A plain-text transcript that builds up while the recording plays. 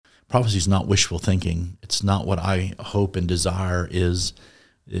prophecy is not wishful thinking. It's not what I hope and desire is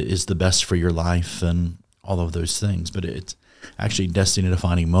the best for your life and all of those things, but it's actually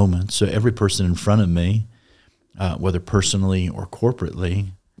destiny-defining moments. So every person in front of me, whether personally or corporately,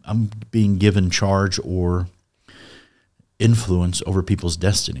 I'm being given charge or influence over people's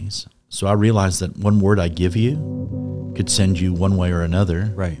destinies. So I realize that one word I give you could send you one way or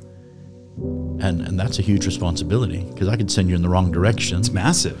another. Right. And that's a huge responsibility because I could send you in the wrong direction. It's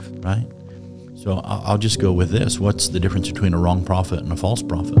massive. Right? So I'll just go with this. What's the difference between a wrong prophet and a false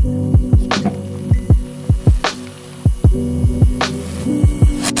prophet?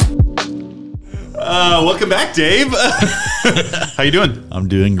 Welcome back, Dave. How you doing? I'm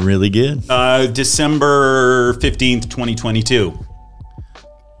doing really good. December 15th, 2022.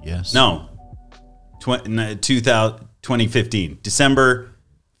 Yes. No. 2015. December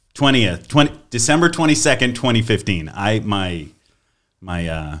 20th. December 22nd, 2015. My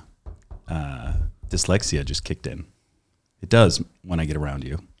dyslexia just kicked in. It does when I get around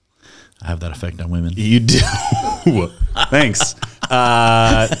you. I have that effect on women. You do. Thanks.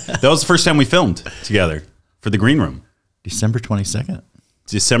 That was the first time we filmed together for the Green Room. December 22nd?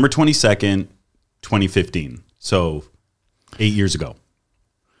 December 22nd, 2015. So 8 years ago.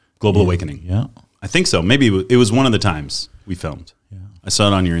 Global Awakening. Yeah. I think so. Maybe it was one of the times we filmed. Yeah. I saw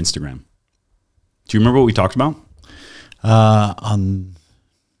it on your Instagram. Do you remember what we talked about? On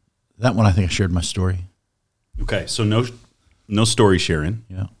that one, I think I shared my story. Okay. So no story sharing.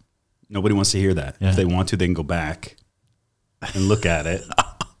 Yeah. Nobody wants to hear that. Yeah. If they want to, they can go back and look at it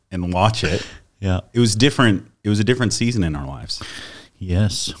and watch it. Yeah. It was different. It was a different season in our lives.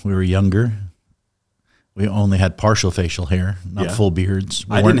 Yes. We were younger. We only had partial facial hair, not full beards.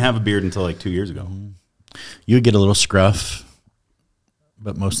 I didn't have a beard until like 2 years ago. You would get a little scruff,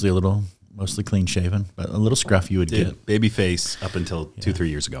 but mostly clean shaven, but a little scruff you would get. Baby face up until 2-3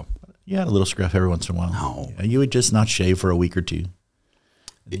 years ago. You had a little scruff every once in a while. No. Yeah, you would just not shave for a week or two.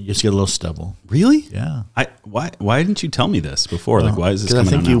 You just get a little stubble. Really? Yeah. Why didn't you tell me this before? Like, why is this coming I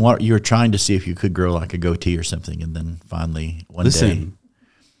think out now? you were trying to see if you could grow like a goatee or something, and then finally one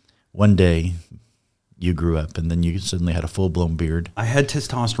day you grew up, and then you suddenly had a full blown beard. I had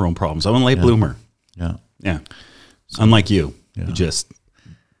testosterone problems. I'm a late bloomer. Yeah. Yeah. Unlike you, Yeah. you just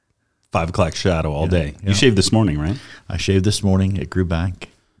 5 o'clock shadow all day. Yeah. You shaved this morning, right? I shaved this morning. It grew back.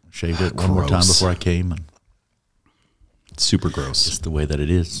 Shaved it one more time Gross. before I came, and It's super gross. it's the way that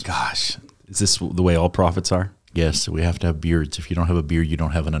it is. Gosh, is this the way all prophets are? Yes, we have to have beards. If you don't have a beard, you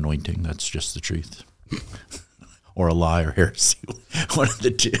don't have an anointing. That's just the truth. Or a lie or heresy. One of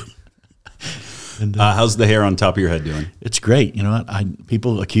the two. And, How's the hair on top of your head doing? it's great. You know what?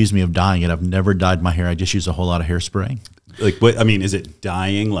 People accuse me of dyeing it. I've never dyed my hair. I just use a whole lot of hairspray. Like, what? I mean, is it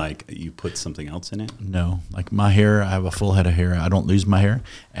dying? Like you put something else in it? No, like my hair, I have a full head of hair. I don't lose my hair,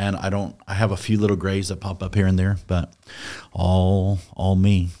 and I have a few little grays that pop up here and there, but all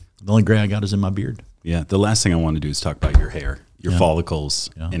me. The only gray I got is in my beard. Yeah. The last thing I want to do is talk about your hair, your follicles,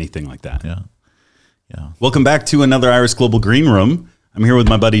 anything like that. Yeah. Yeah. Welcome back to another Iris Global Green Room. I'm here with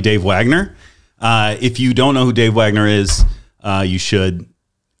my buddy Dave Wagner. If you don't know who Dave Wagner is, you should.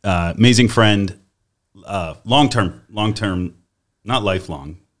 Amazing friend, long-term, not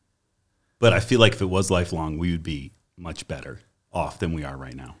lifelong, but I feel like if it was lifelong, we would be much better off than we are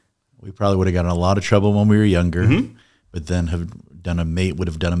right now. We probably would have gotten in a lot of trouble when we were younger, Mm-hmm. but then would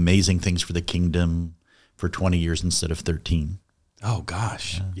have done amazing things for the kingdom for 20 years instead of 13. Oh,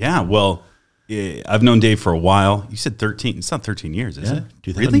 gosh. Yeah, well, I've known Dave for a while. You said 13. It's not 13 years, is it?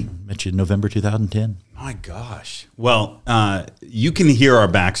 Really? Met you in November 2010. My gosh. Well, you can hear our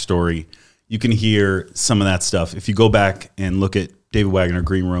backstory. You can hear some of that stuff. If you go back and look at David Wagner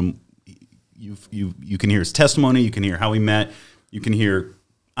Green Room, you can hear his testimony. You can hear how we met. You can hear,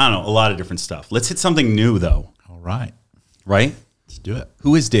 I don't know, a lot of different stuff. Let's hit something new, though. All right. Right? Let's do it.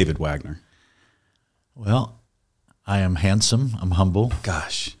 Who is David Wagner? Well, I am handsome. I'm humble.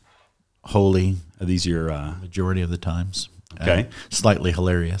 Gosh. Holy. Are these your... Majority of the times. Okay. Slightly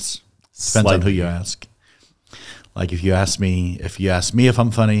hilarious. Depends on who you ask. Like if you ask me if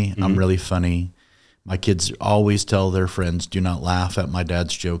I'm funny, I'm really funny. My kids always tell their friends, do not laugh at my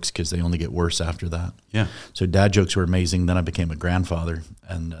dad's jokes because they only get worse after that. Yeah. So dad jokes were amazing. Then I became a grandfather,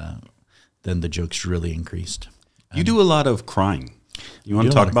 and then the jokes really increased. You do a lot of crying. You want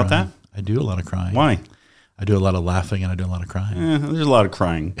to talk about that? I do a lot of crying. Why? I do a lot of laughing, and I do a lot of crying. There's a lot of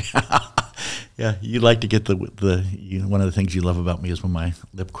crying. Yeah, you like to get one of the things you love about me is when my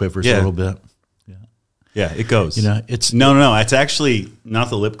lip quivers a little bit. Yeah. Yeah, it goes. It's no. It's actually not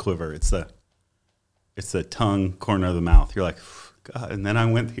the lip quiver. It's the tongue corner of the mouth. You're like, God, and then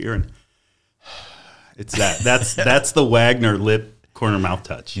I went here, and it's that. That's the Wagner lip corner mouth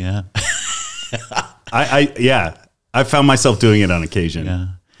touch. Yeah. I found myself doing it on occasion. Yeah.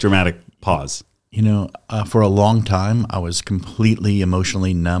 Dramatic pause. For a long time, I was completely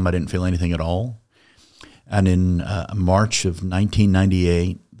emotionally numb. I didn't feel anything at all. And in March of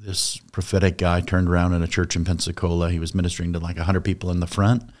 1998, this prophetic guy turned around in a church in Pensacola. He was ministering to like 100 people in the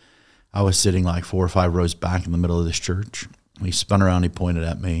front. I was sitting like 4 or 5 rows back in the middle of this church. He spun around, he pointed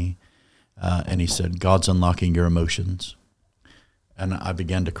at me, and he said, "God's unlocking your emotions." And I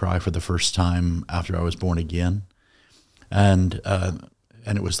began to cry for the first time after I was born again. And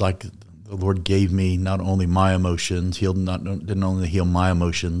it was like the Lord gave me not only my emotions, didn't only heal my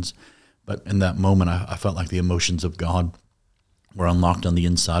emotions, but in that moment I felt like the emotions of God were unlocked on the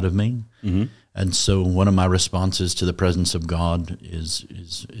inside of me. Mm-hmm. And so one of my responses to the presence of God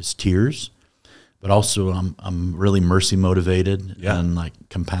is tears, but also I'm really mercy motivated, and like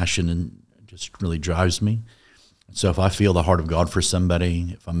compassion and just really drives me. So if I feel the heart of God for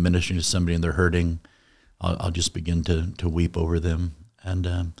somebody, if I'm ministering to somebody and they're hurting, I'll just begin to weep over them.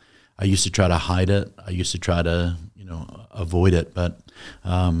 And I used to try to hide it. I used to try to avoid it, but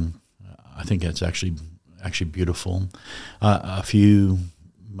I think it's actually beautiful. A few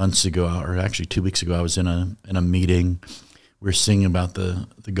months ago, or actually 2 weeks ago, I was in a meeting. We were singing about the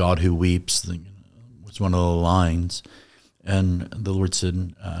God who weeps. Was one of the lines, and the Lord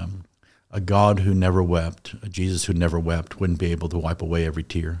said, "A God who never wept, a Jesus who never wept, wouldn't be able to wipe away every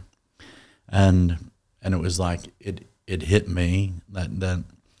tear." And it was like it hit me that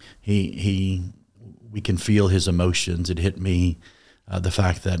we can feel his emotions. It hit me the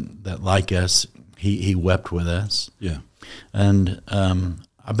fact that like us, he wept with us. Yeah. And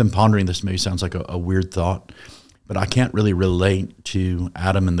I've been pondering this. Maybe sounds like a weird thought, but I can't really relate to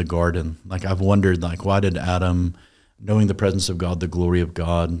Adam in the garden. Like I've wondered, like why did Adam, knowing the presence of God, the glory of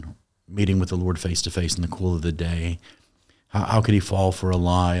God, meeting with the Lord face to face in the cool of the day, how could he fall for a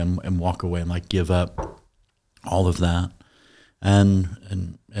lie and walk away and like give up all of that?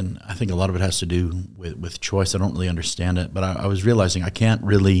 And I think a lot of it has to do with choice. I don't really understand it, but I was realizing I can't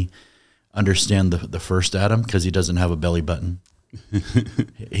really understand the first Adam because he doesn't have a belly button.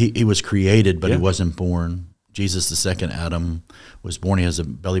 he was created, but he wasn't born. Jesus, the second Adam, was born. He has a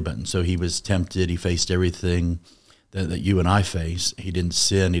belly button, so he was tempted. He faced everything that you and I face. He didn't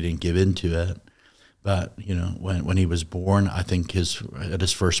sin. He didn't give into it. But when he was born, I think at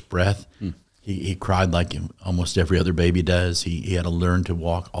his first breath, he cried like almost every other baby does. He had to learn to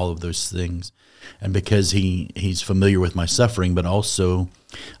walk, all of those things. And because he's familiar with my suffering, but also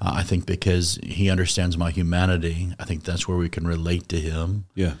I think because he understands my humanity, I think that's where we can relate to him.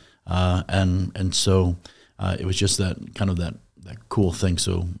 Yeah. And so it was just that kind of that cool thing.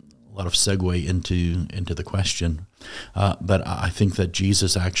 So a lot of segue into the question. But I think that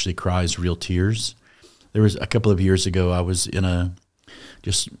Jesus actually cries real tears. There was a couple of years ago, I was in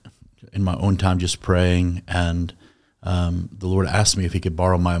my own time just praying, and the Lord asked me if he could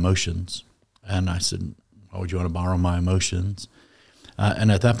borrow my emotions. And I said, "Why would you want to borrow my emotions?"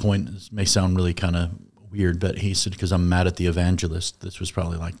 And at that point, this may sound really kind of weird, but he said, "Because I'm mad at the evangelist." This was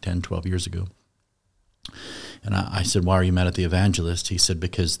probably like 10, 12 years ago. And I said, "Why are you mad at the evangelist?" He said,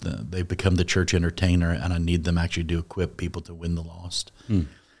 "Because they've become the church entertainer, and I need them actually to equip people to win the lost."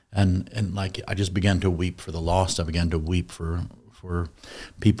 And like I just began to weep for the lost. I began to weep for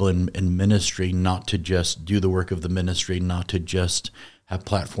people in ministry, not to just do the work of the ministry, not to just have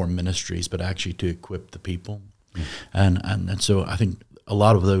platform ministries, but actually to equip the people. And so I think a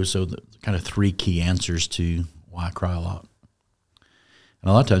lot of those are the kind of 3 key answers to why I cry a lot. And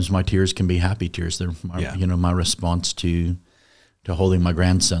a lot of times my tears can be happy tears. They're my response to holding my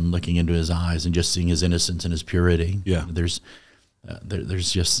grandson, looking into his eyes and just seeing his innocence and his purity. Yeah. There's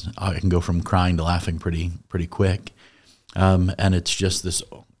just, I can go from crying to laughing pretty quick. And it's just this,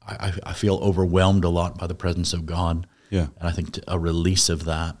 I feel overwhelmed a lot by the presence of God. Yeah. And I think a release of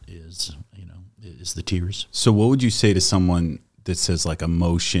that is the tears. So what would you say to someone that says like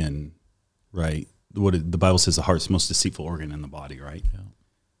emotion, right? The Bible says the heart's the most deceitful organ in the body, right? Yeah.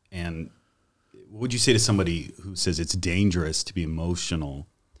 And what would you say to somebody who says it's dangerous to be emotional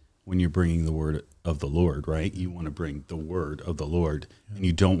when you're bringing the word of the Lord, right? You want to bring the word of the Lord, and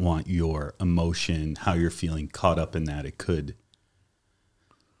you don't want your emotion, how you're feeling, caught up in that. It could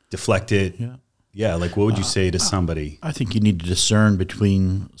deflect it. Yeah. Yeah, like what would you say to somebody? I think you need to discern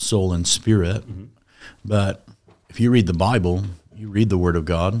between soul and spirit. Mm-hmm. But if you read the Bible, you read the Word of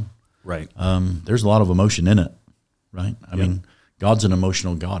God. Right. There's a lot of emotion in it, right? I mean, God's an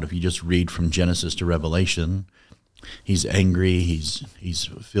emotional God. If you just read from Genesis to Revelation, he's angry. He's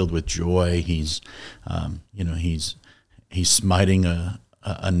filled with joy. He's smiting a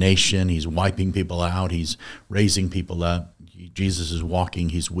a nation. He's wiping people out. He's raising people up. Jesus is walking.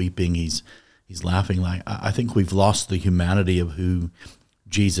 He's weeping. He's laughing. Like, I think we've lost the humanity of who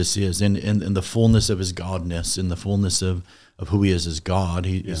Jesus is, in the fullness of his godness, in the fullness of who he is as God.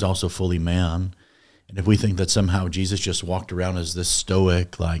 He is also fully man. And if we think that somehow Jesus just walked around as this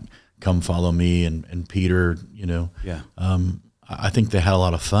stoic, like, come follow me, and Peter, I think they had a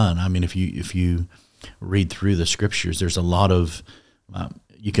lot of fun. I mean, if you read through the scriptures, there's a lot of,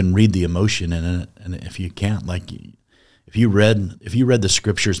 you can read the emotion in it, and if you can't, like, if you read the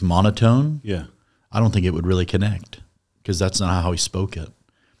scriptures monotone, I don't think it would really connect, because that's not how he spoke it.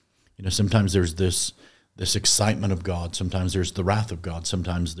 Sometimes there's this excitement of God, sometimes there's the wrath of God,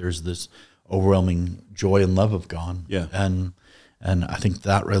 sometimes there's this overwhelming joy and love of God. And I think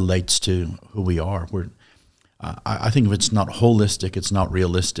that relates to who we are. I think if it's not holistic, it's not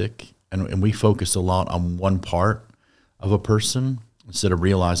realistic, and we focus a lot on one part of a person instead of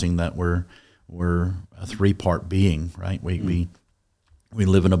realizing that we're a three-part being, right? We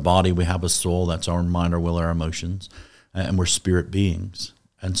live in a body, we have a soul, that's our mind, our will, our emotions, and we're spirit beings.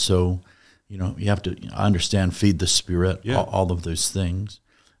 And so, you have to, I understand, feed the spirit, all of those things,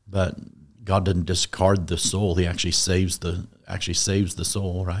 but God didn't discard the soul. He actually saves the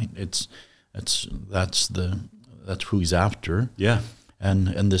soul, right? That's who he's after. Yeah.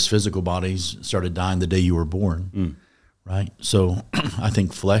 And this physical body's started dying the day you were born, right? So I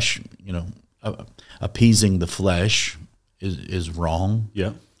think flesh, appeasing the flesh is wrong.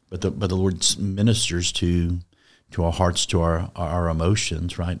 Yeah. But the Lord ministers to our hearts, to our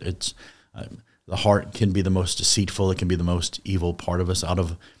emotions, right? It's the heart can be the most deceitful. It can be the most evil part of us. Out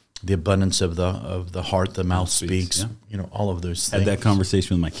of the abundance of the heart, the mouth speaks. All of those things. Had that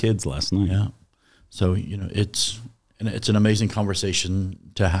conversation with my kids last night. Yeah. So it's an amazing conversation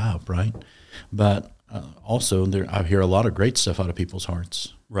to have, right? But also, I hear a lot of great stuff out of people's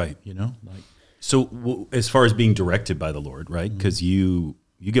hearts, right? Like. So as far as being directed by the Lord, right? Because you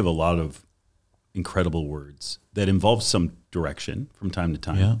give a lot of incredible words that involve some direction from time to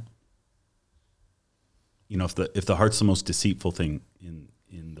time. Yeah. If the heart's the most deceitful thing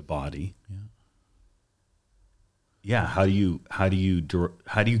in the body. Yeah. How do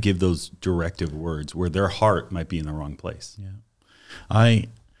you give those directive words where their heart might be in the wrong place? Yeah.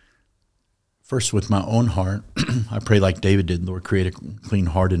 First, with my own heart, I pray like David did, Lord, create a clean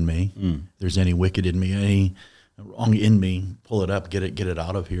heart in me. If there's any wicked in me, any wrong in me, pull it up, get it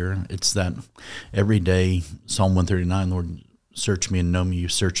out of here. It's that every day, Psalm 139, Lord, search me and know me. You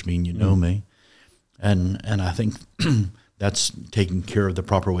search me and you know me. And I think that's taking care of the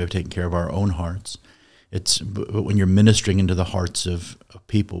proper way of taking care of our own hearts. But when you're ministering into the hearts of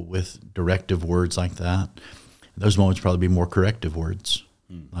people with directive words like that, those moments probably be more corrective words.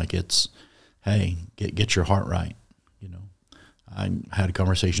 Like it's, hey, get your heart right. I had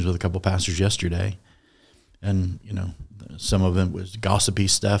conversations with a couple pastors yesterday, and some of it was gossipy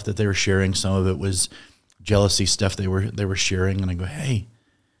stuff that they were sharing. Some of it was jealousy stuff they were sharing. And I go, hey,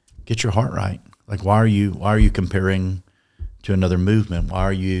 get your heart right. Like, why are you comparing to another movement? Why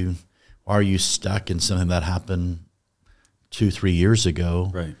are you stuck in something that happened 2-3 years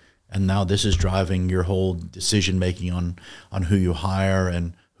ago? Right. And now this is driving your whole decision making on who you hire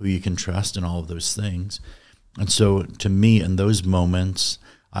and who you can trust and all of those things. And so to me, in those moments,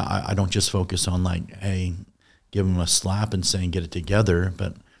 I don't just focus on like, hey, give them a slap and saying get it together,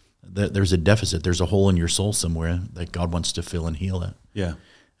 but there's a deficit. There's a hole in your soul somewhere that God wants to fill and heal it. Yeah.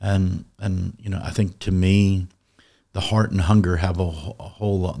 And I think to me, the heart and hunger have a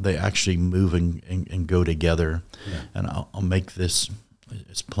whole lot. They actually move and go together. Yeah. And I'll make this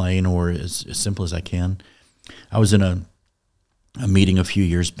as plain or as simple as I can. I was in a meeting a few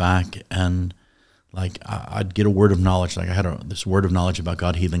years back, and like I'd get a word of knowledge. Like I had this word of knowledge about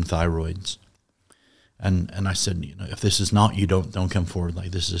God healing thyroids. And I said, if this is not you, don't come forward.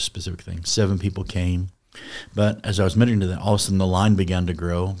 Like this is a specific thing. 7 people came. But as I was meditating to that, all of a sudden the line began to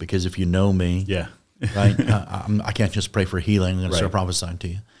grow, because if you know me, right, I can't just pray for healing. I'm going to start prophesying to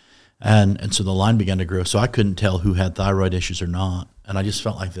you. And so the line began to grow. So I couldn't tell who had thyroid issues or not. And I just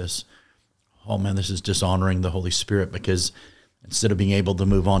felt like this, oh man, this is dishonoring the Holy Spirit, because instead of being able to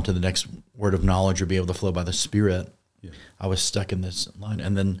move on to the next word of knowledge or be able to flow by the Spirit, I was stuck in this line.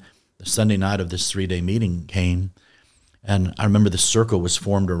 And then the Sunday night of this 3-day meeting came, and I remember the circle was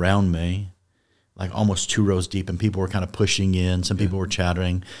formed around me, like almost 2 rows deep, and people were kind of pushing in. Some people were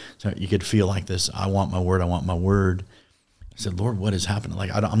chattering. So you could feel like this, I want my word, I want my word. I said, Lord, what is happening?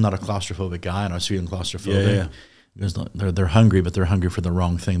 Like, I'm not a claustrophobic guy, and I was feeling claustrophobic. Because they're hungry, but they're hungry for the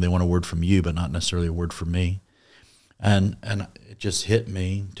wrong thing. They want a word from you, but not necessarily a word from me. And it just hit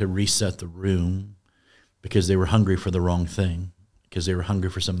me to reset the room, because they were hungry for the wrong thing. because they were hungry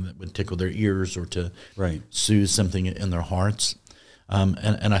for something that would tickle their ears or to Right. soothe something in their hearts.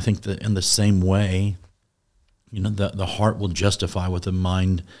 And I think that in the same way, the heart will justify what the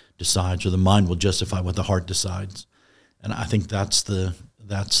mind decides, or the mind will justify what the heart decides. And I think that's the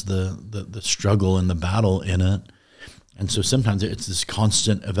struggle and the battle in it. And so sometimes it's this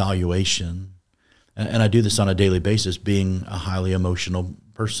constant evaluation. And I do this on a daily basis, being a highly emotional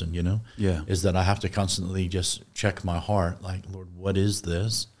person, Yeah. is that I have to constantly just check my heart, like, Lord, what is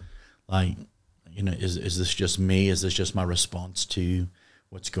this? Like, is this just me? Is this just my response to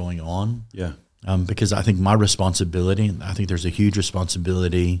what's going on? Yeah. Because I think my responsibility, I think there's a huge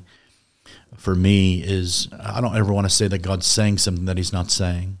responsibility for me is I don't ever want to say that God's saying something that he's not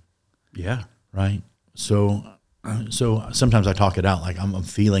saying. Yeah. Right. So sometimes I talk it out, like I'm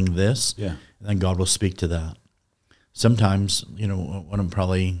feeling this, Yeah. and then God will speak to that. Sometimes, when I'm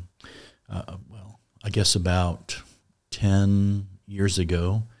probably, I guess about 10 years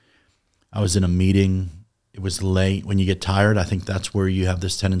ago, I was in a meeting. It was late. When you get tired, I think that's where you have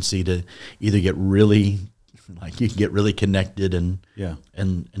this tendency to either get really, you can get really connected and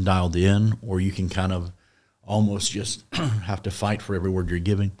dialed in, or you can kind of almost just have to fight for every word you're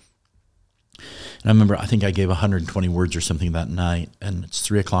giving. And I remember, I think I gave 120 words or something that night, and it's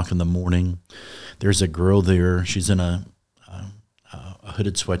 3:00 in the morning. There's a girl there. She's in a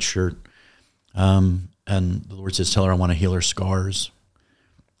hooded sweatshirt, and the Lord says, "Tell her I want to heal her scars."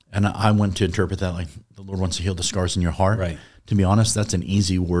 And I went to interpret that like the Lord wants to heal the scars in your heart. Right. To be honest, that's an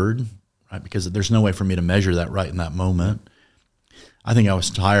easy word, right? Because there's no way for me to measure that right in that moment. I think I was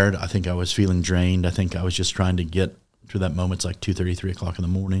tired. I think I was feeling drained. I think I was just trying to get through that moment. It's like 2:30, 3:00 in the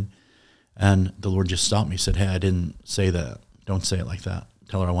morning. And the Lord just stopped me, said, "Hey, I didn't say that. Don't say it like that.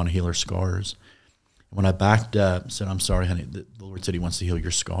 Tell her I want to heal her scars." And when I backed up, said, "I'm sorry, honey. The Lord said he wants to heal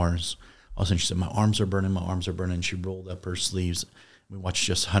your scars." All of a sudden she said, "My arms are burning. My arms are burning." And she rolled up her sleeves. We watched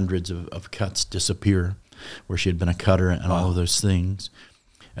just hundreds of cuts disappear where she had been a cutter and all of those things.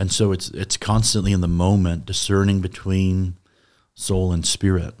 And so it's constantly in the moment discerning between soul and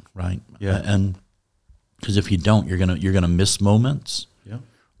spirit, right? Yeah. And because if you don't, you're gonna miss moments. Yeah.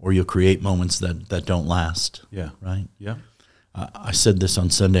 Or you'll create moments that don't last. Yeah. Right. Yeah. I said this on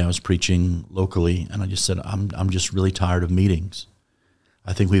Sunday. I was preaching locally, and I just said, I'm just really tired of meetings.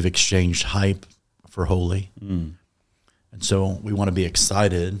 I think we've exchanged hype for holy. And so we want to be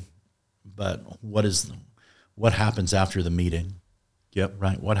excited, but what happens after the meeting? Yep.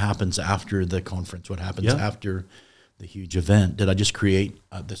 Right. What happens after the conference? What happens after the huge event? Did I just create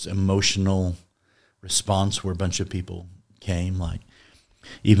this emotional response where a bunch of people came? Like,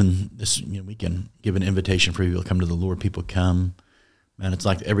 even this we can give an invitation for people to come to the Lord. People come, man. It's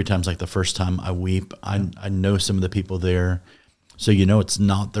like every time's like the first time I weep. I know some of the people there, so it's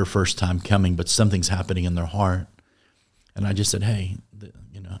not their first time coming, but something's happening in their heart. And I just said, hey,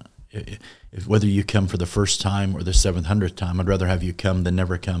 if whether you come for the first time or the 700th time, I'd rather have you come than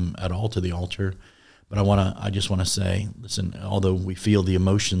never come at all to the altar. But I just want to say, listen, although we feel the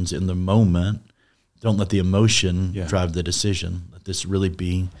emotions in the moment, don't let the emotion drive the decision. Let this really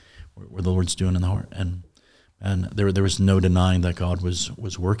be where the Lord's doing in the heart. And there was no denying that God was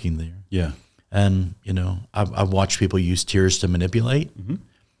working there. Yeah. And, I've watched people use tears to manipulate. Mm-hmm.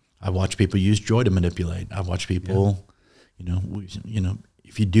 I've watched people use joy to manipulate. I've watched people,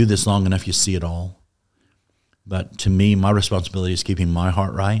 if you do this long enough, you see it all. But to me, my responsibility is keeping my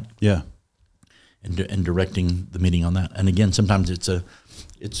heart right. Yeah. And directing the meeting on that. And again, sometimes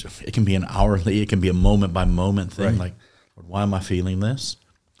it can be an hourly, it can be a moment by moment thing. Right. Like, Lord, why am I feeling this?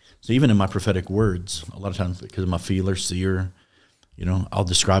 So even in my prophetic words, a lot of times because I'm a feeler, seer, I'll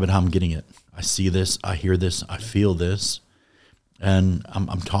describe it how I'm getting it. I see this, I hear this, I feel this, and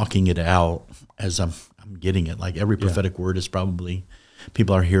I'm talking it out as I'm getting it. Like every prophetic word is probably,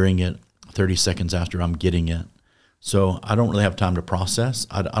 people are hearing it 30 seconds after I'm getting it. So I don't really have time to process.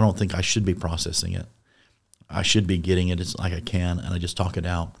 I don't think I should be processing it. I should be getting it as like I can, and I just talk it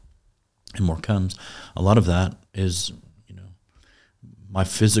out, and more comes. A lot of that is, my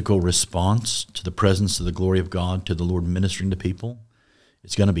physical response to the presence of the glory of God, to the Lord ministering to people.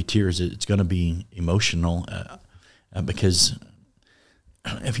 It's going to be tears. It's going to be emotional, because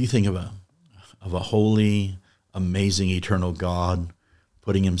if you think of a holy, amazing, eternal God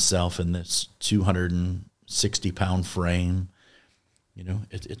putting himself in this 260-pound frame,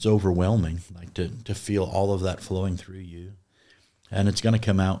 it's overwhelming, like to feel all of that flowing through you. And it's going to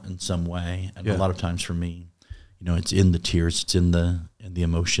come out in some way. And a lot of times for me, it's in the tears, it's in the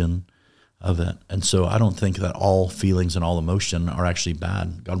emotion of it. And so I don't think that all feelings and all emotion are actually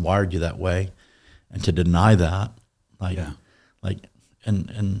bad. God wired you that way. And to deny that, and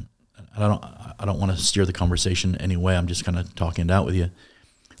I don't want to steer the conversation anyway. I'm just kind of talking it out with you.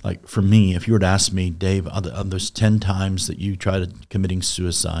 Like for me, if you were to ask me, Dave, of those 10 times that you tried committing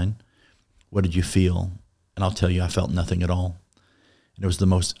suicide, what did you feel? And I'll tell you, I felt nothing at all. And it was the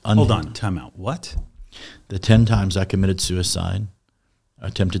most Hold on, time out. What? The 10 times I committed suicide,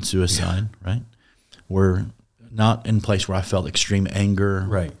 attempted suicide, right, were not in a place where I felt extreme anger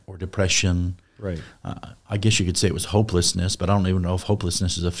Right. or depression. Right. I guess you could say it was hopelessness, but I don't even know if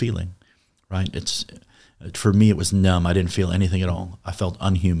hopelessness is a feeling, right? For me, it was numb. I didn't feel anything at all. I felt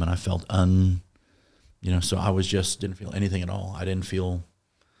unhuman. I felt so I was didn't feel anything at all. I didn't feel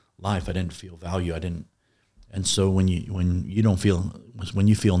life. I didn't feel value. And so when you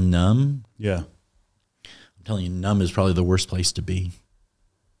feel numb, Yeah. I'm telling you, numb is probably the worst place to be.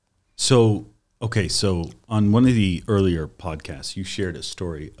 So on one of the earlier podcasts, you shared a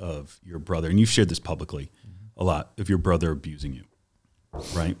story of your brother, and you've shared this publicly a lot, of your brother abusing you,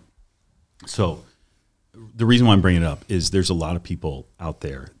 right? So the reason why I'm bringing it up is there's a lot of people out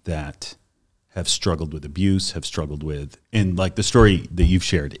there that have struggled with abuse, and like the story that you've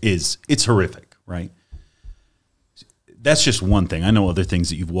shared it's horrific, right? That's just one thing. I know other things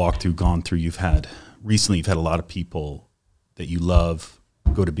that you've walked through, gone through. Recently you've had a lot of people that you love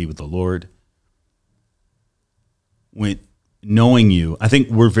go to be with the Lord. When knowing you, I think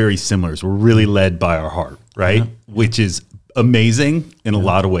we're very similar. So we're really led by our heart, right? Yeah. Which is amazing in a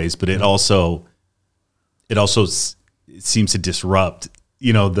lot of ways, but it also seems to disrupt,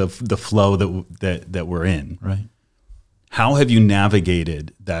 the flow that we're in. Right. How have you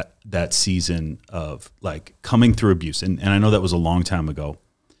navigated that season of like coming through abuse? And I know that was a long time ago,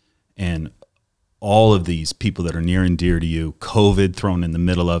 and all of these people that are near and dear to you, COVID thrown in the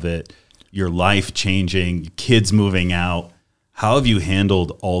middle of it, your life changing, kids moving out. How have you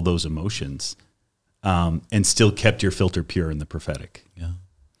handled all those emotions and still kept your filter pure in the prophetic? Yeah.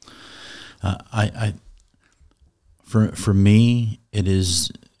 For me, it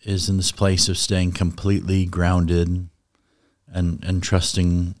is in this place of staying completely grounded and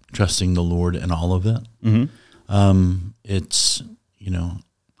trusting the Lord in all of it. Mm-hmm.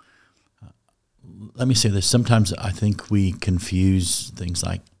 Let me say this. Sometimes I think we confuse things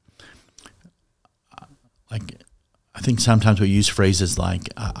like I think sometimes we use phrases like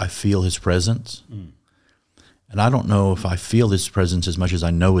I feel his presence. Mm. And I don't know if I feel his presence as much as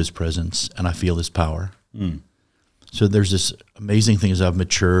I know his presence and I feel his power. Mm. So there's this amazing thing as I've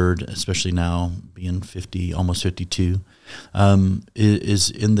matured, especially now being 50, almost 52, is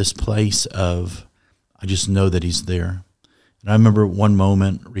in this place of I just know that he's there. And I remember one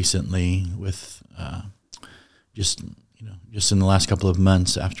moment recently with just in the last couple of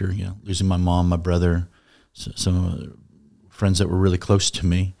months after losing my mom, my brother, some friends that were really close to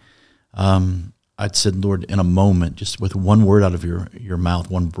me. I'd said, Lord, in a moment, just with one word out of your mouth,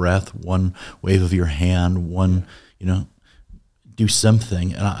 one breath, one wave of your hand, do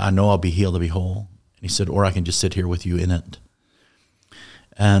something, and I know I'll be healed, I'll be whole. And he said, or I can just sit here with you in it.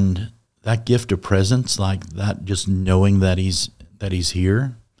 And that gift of presence, like that, just knowing that he's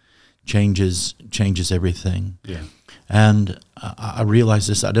here, changes everything. Yeah. And I realized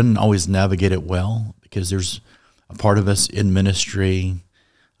this. I didn't always navigate it well because there's a part of us in ministry,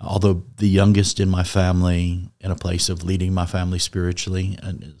 although the youngest in my family, in a place of leading my family spiritually,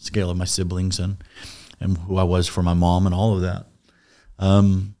 and scale of my siblings and who I was for my mom and all of that.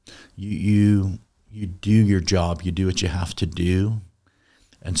 You do your job. You do what you have to do.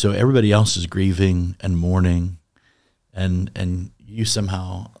 And so everybody else is grieving and mourning, and you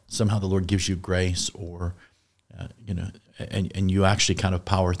somehow the Lord gives you grace, or and you actually kind of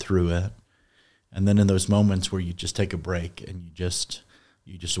power through it. And then in those moments where you just take a break and you just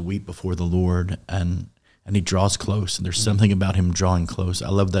weep before the Lord, and he draws close, and there's something about him drawing close. I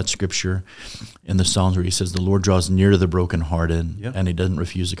love that scripture in the Psalms where he says, the Lord draws near to the brokenhearted, yep, and he doesn't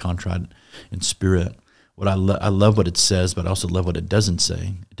refuse a contrite in spirit. I love what it says, but I also love what it doesn't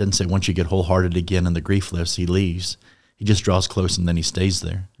say. It doesn't say once you get wholehearted again and the grief lifts, he leaves. He just draws close and then he stays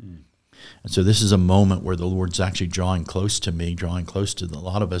there. Mm. And so this is a moment where the Lord's actually drawing close to me, drawing close to a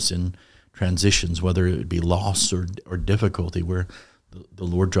lot of us in transitions, whether it be loss or difficulty, where the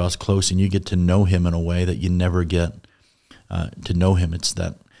Lord draws close and you get to know him in a way that you never get to know him. It's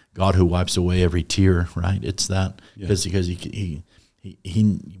that God who wipes away every tear, right? It's that because we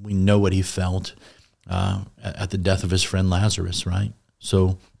know what he felt at the death of his friend Lazarus, right?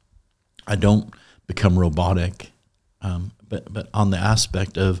 So I don't become robotic, but on the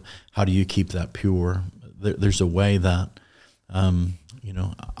aspect of how do you keep that pure, there's a way that,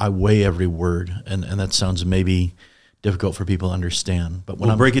 I weigh every word, and that sounds maybe difficult for people to understand. But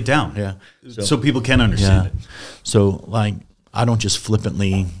we'll break it down, so people can understand it. So, like, I don't just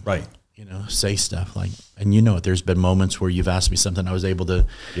flippantly say stuff like, and there's been moments where you've asked me something I was able to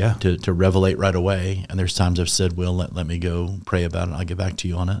revelate right away. And there's times I've said, Will, let me go pray about it. I'll get back to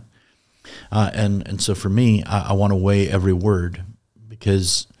you on it. And so for me, I want to weigh every word,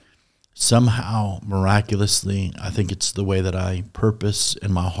 because somehow miraculously, I think it's the way that I purpose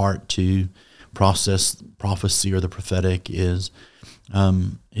in my heart to process prophecy or the prophetic is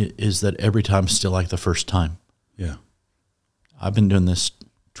that every time is still like the first time. Yeah. I've been doing this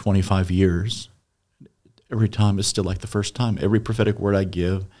 25 years. Every time is still like the first time. Every prophetic word I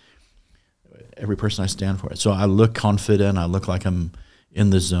give, every person I stand for it. So I look confident. I look like I'm in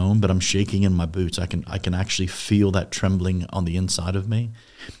the zone, but I'm shaking in my boots. I can actually feel that trembling on the inside of me.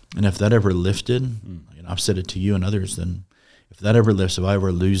 And if that ever lifted, I've said it to you and others, then if that ever lifts, if I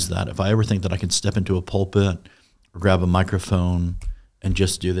ever lose that, if I ever think that I can step into a pulpit or grab a microphone and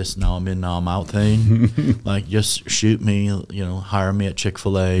just do this now I'm in, now I'm out thing, like just shoot me, hire me at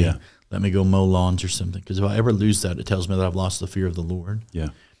Chick-fil-A, let me go mow lawns or something. Because if I ever lose that, it tells me that I've lost the fear of the Lord. Yeah.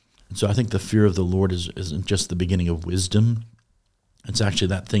 And so I think the fear of the Lord isn't just the beginning of wisdom. It's actually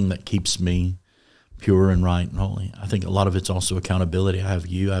that thing that keeps me pure and right and holy. I think a lot of it's also accountability. I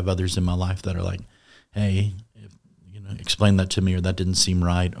have others in my life that are like, hey, explain that to me, or that didn't seem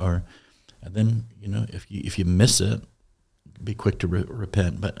right. And then, if you miss it, be quick to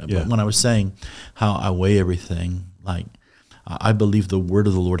repent. But when I was saying how I weigh everything, like I believe the word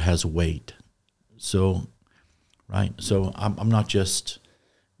of the Lord has weight. So, right. So I'm not just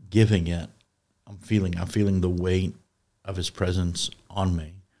giving it. I'm feeling the weight of his presence on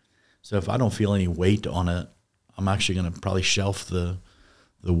me. So if I don't feel any weight on it, I'm actually going to probably shelf the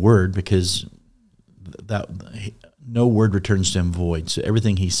word, because that no word returns to him void. So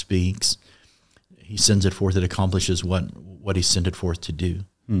everything he speaks, he sends it forth. It accomplishes what he sent it forth to do.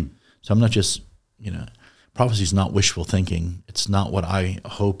 So I'm not just, prophecy is not wishful thinking. It's not what I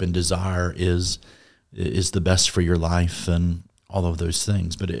hope and desire is the best for your life and all of those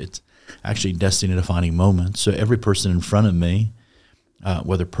things, but it's actually destiny-defining moments. So every person in front of me,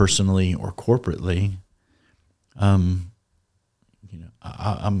 whether personally or corporately, I'm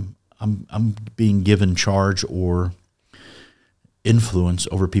being given charge or influence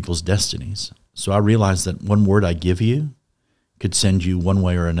over people's destinies. So I realize that one word I give you could send you one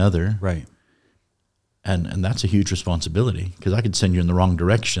way or another. Right. And that's a huge responsibility, because I could send you in the wrong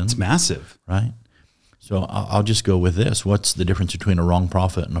direction. It's massive. Right? So I'll just go with this. What's the difference between a wrong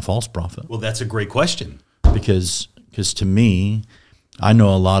prophet and a false prophet? Well, that's a great question. Because to me, I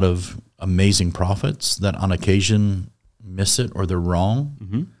know a lot of amazing prophets that on occasion miss it, or they're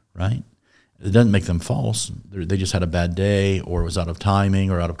wrong, right? It doesn't make them false. They just had a bad day, or it was out of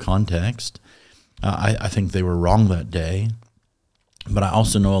timing or out of context. I think they were wrong that day. But I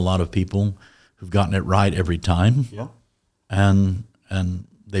also know a lot of people who've gotten it right every time. Yeah. And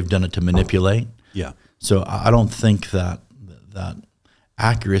they've done it to manipulate. Yeah. So I don't think that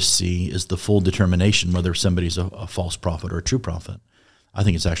accuracy is the full determination whether somebody's a false prophet or a true prophet. I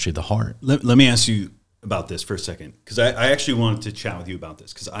think it's actually the heart. Let me ask you about this for a second, because I actually wanted to chat with you about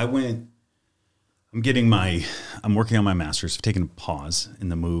this, because I'm working on my master's. I've taken a pause in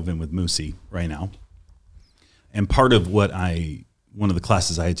the move and with Moosey right now. And part of one of the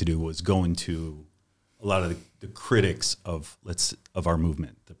classes I had to do was go into a lot of the critics of our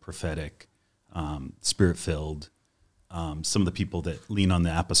movement, the prophetic, spirit-filled, some of the people that lean on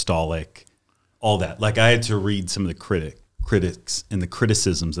the apostolic, all that. Like, I had to read some of the critics and the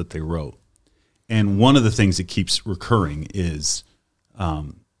criticisms that they wrote. And one of the things that keeps recurring is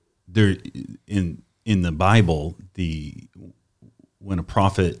there in the Bible, when a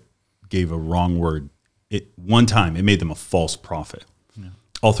prophet gave a wrong word, one time it made them a false prophet. Yeah.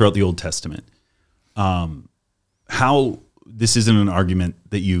 All throughout the Old Testament. How this isn't an argument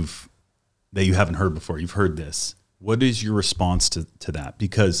that you haven't heard before. You've heard this. What is your response to that?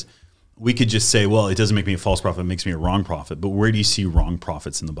 Because we could just say, well, it doesn't make me a false prophet, it makes me a wrong prophet. But where do you see wrong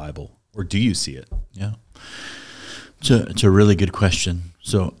prophets in the Bible? Or do you see it? Yeah. It's a really good question.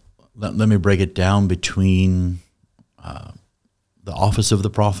 So let me break it down between the office of the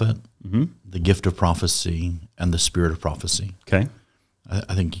prophet, the gift of prophecy, and the spirit of prophecy. Okay.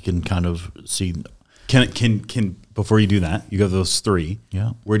 I think you can kind of see. Can before you do that, you have those three.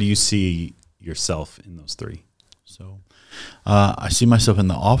 Yeah. Where do you see yourself in those three? So I see myself in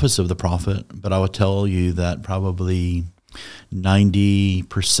the office of the prophet, but I would tell you that probably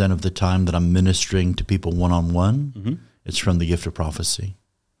 90% of the time that I'm ministering to people one-on-one, it's from the gift of prophecy.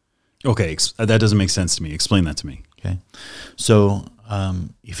 Okay, that doesn't make sense to me. Explain that to me. Okay. So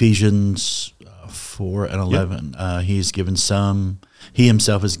Ephesians 4 and 11, he's given some He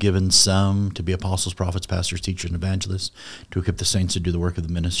himself has given some to be apostles, prophets, pastors, teachers, and evangelists to equip the saints to do the work of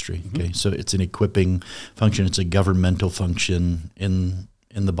the ministry. Okay, so it's an equipping function. It's a governmental function in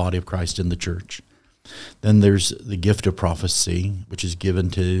the body of Christ, in the church. Then there's the gift of prophecy, which is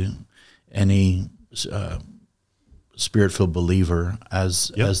given to any spirit-filled believer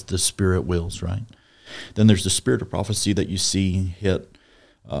as the Spirit wills, right? Then there's the spirit of prophecy that you see hit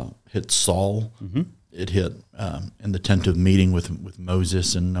Saul. It hit in the tent of meeting with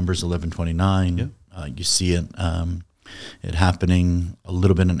Moses in Numbers 11:29. You see it happening a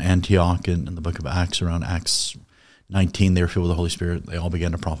little bit in Antioch in the book of Acts, around Acts 19. They were filled with the Holy Spirit. They all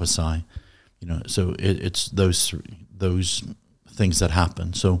began to prophesy. So it's those things that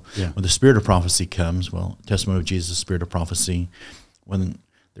happen. So when the spirit of prophecy comes, testimony of Jesus, spirit of prophecy, when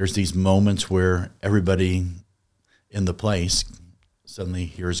there's these moments where everybody in the place suddenly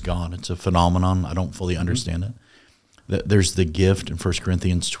hears God. It's a phenomenon. I don't fully understand it. There's the gift in 1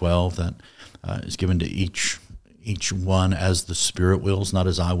 Corinthians 12 that is given to each one as the Spirit wills, not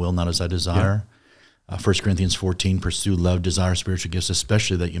as I will, not as I desire. 1 Corinthians 14, pursue love, desire spiritual gifts,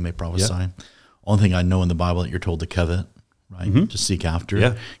 especially that you may prophesy. Only thing I know in the Bible that you're told to covet, right? To seek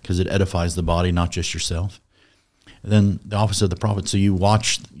after, because it edifies the body, not just yourself. And then the office of the prophet. So you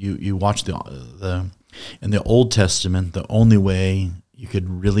watch the in the Old Testament, the only way you could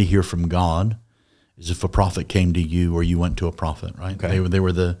really hear from God is if a prophet came to you or you went to a prophet, right? Okay. They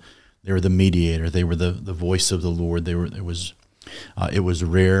were the mediator. They were the voice of the Lord. It was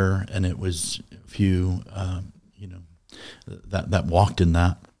rare, and it was few that walked in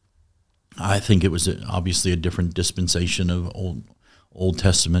that. I think it was obviously a different dispensation of Old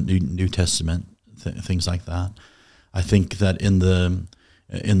Testament, New Testament, things like that. I think that in the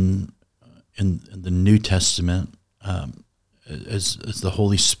New Testament, as the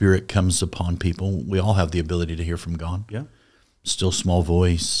Holy Spirit comes upon people, we all have the ability to hear from God. Yeah, still small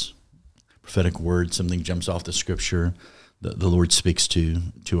voice, prophetic word, something jumps off the Scripture, the Lord speaks to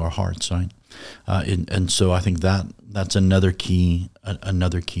our hearts, right? And so I think that's another key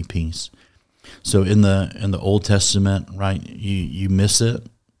piece. So in the Old Testament, right, you miss it,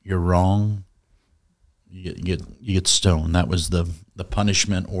 you're wrong, you get stoned. That was the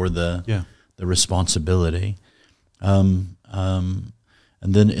punishment or the responsibility. And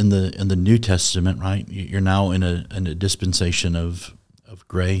then in the New Testament, right, you're now in a dispensation of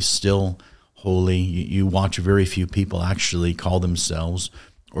grace, still holy. You watch very few people actually call themselves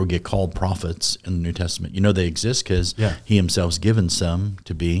or get called prophets in the New Testament. They exist because he himself's given some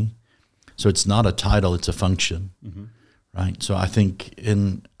to be. So it's not a title; it's a function, right? So I think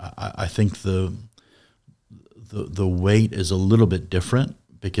the weight is a little bit different,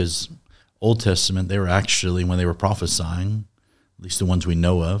 because Old Testament, they were actually, when they were prophesying, at least the ones we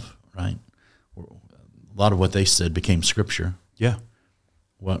know of, right? A lot of what they said became Scripture. Yeah.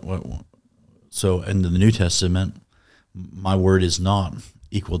 So in the New Testament, my word is not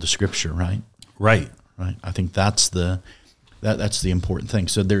equal to Scripture, right? Right. I think that's the important thing.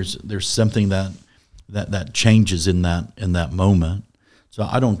 So there's something that changes in that moment. So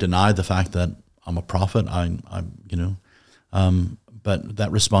I don't deny the fact that I'm a prophet. But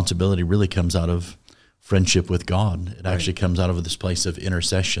that responsibility really comes out of friendship with God. It actually comes out of this place of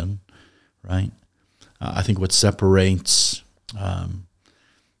intercession, right? I think what separates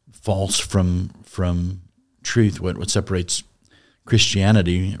false from truth, what separates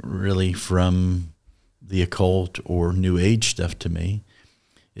Christianity really from the occult or New Age stuff to me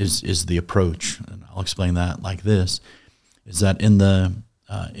is the approach. And I'll explain that like this, is that in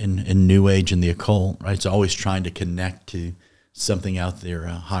New Age and the occult, right, it's always trying to connect to something out there,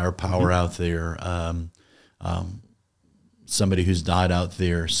 a higher power out there, somebody who's died out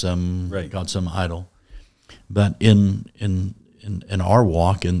there, some idol. But in our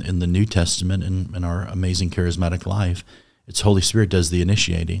walk in the New Testament, in our amazing charismatic life, it's Holy Spirit does the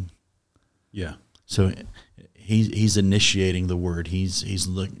initiating. Yeah. So he's initiating the word. He's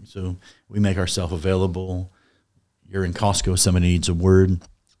looking. So we make ourselves available. You're in Costco, somebody needs a word.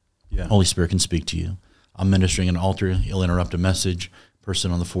 Yeah. Holy Spirit can speak to you. I'm ministering an altar. He'll interrupt a message.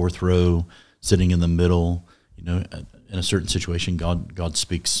 Person on the fourth row, sitting in the middle. In a certain situation, God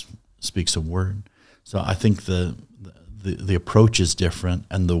speaks a word. So I think the approach is different,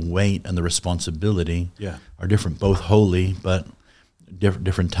 and the weight and the responsibility are different. Both holy, but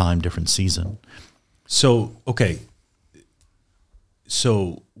different time, different season. So okay.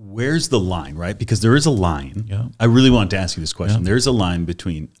 So where's the line, right? Because there is a line. Yeah. I really want to ask you this question. Yeah. There's a line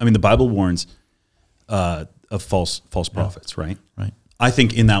between. The Bible warns of false prophets, right? Right. I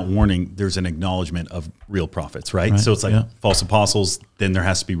think in that warning, there's an acknowledgement of real prophets, right? So it's like false apostles, then there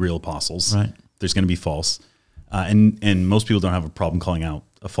has to be real apostles. Right. There's going to be false. and most people don't have a problem calling out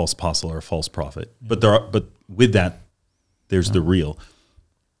a false apostle or a false prophet. Yeah. But with that, there's the real.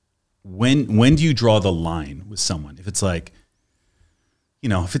 When do you draw the line with someone? If it's like,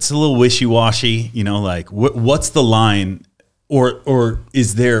 if it's a little wishy-washy, like what's the line, or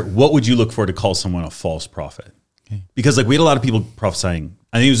is there, what would you look for to call someone a false prophet? Okay. Because like we had a lot of people prophesying.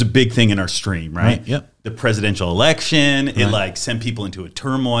 I think it was a big thing in our stream, right? Yep. The presidential election, it like sent people into a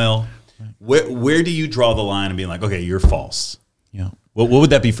turmoil. Right. Where do you draw the line and being like, okay, you're false? Yeah. What would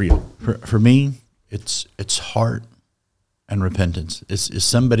that be for you? For me, it's heart and repentance. Is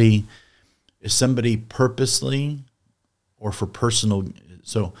somebody purposely or for personal?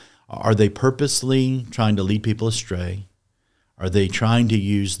 So are they purposely trying to lead people astray? Are they trying to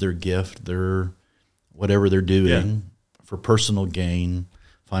use their gift, their whatever they're doing for personal gain,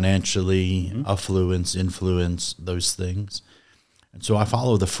 financially, affluence, influence, those things? And so I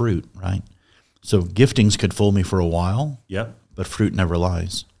follow the fruit, right? So giftings could fool me for a while, but fruit never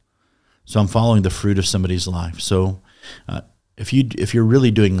lies. So I'm following the fruit of somebody's life. So if you're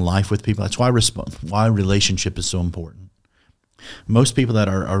really doing life with people, that's why relationship is so important. Most people that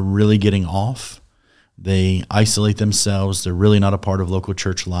are really getting off, they isolate themselves. They're really not a part of local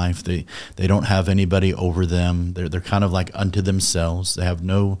church life. They don't have anybody over them. They're kind of like unto themselves. They have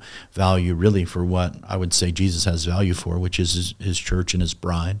no value really for what I would say Jesus has value for, which is his church and his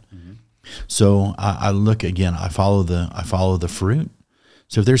bride. Mm-hmm. So I look again. I follow the fruit.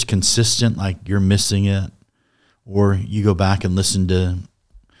 So if there's consistent, like you're missing it, or you go back and listen to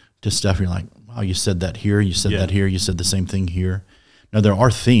stuff, you're like, wow, you said that here, you said that here, you said the same thing here. Now, there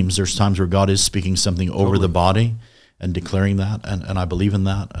are themes. There's times where God is speaking something over the body and declaring that, and I believe in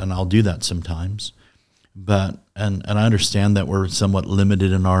that, and I'll do that sometimes. But and I understand that we're somewhat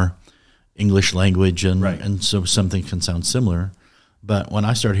limited in our English language, and so something can sound similar. But when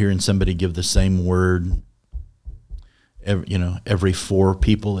I start hearing somebody give the same word, every 4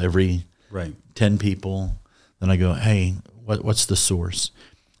 people, every 10 people, then I go, hey, what's the source?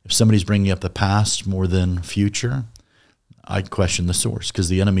 If somebody's bringing up the past more than future, I question the source, because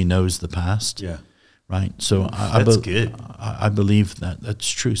the enemy knows the past. Yeah. Right. So that's good. I believe that's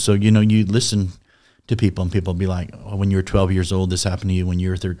true. So, you listen to people and people be like, oh, when you were 12 years old, this happened to you. When you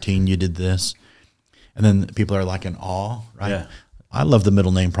were 13, you did this. And then people are like in awe, right? Yeah. I love the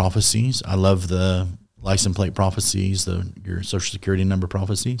middle name prophecies. I love the license plate prophecies, your social security number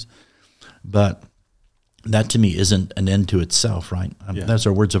prophecies. But that to me isn't an end to itself, right? That's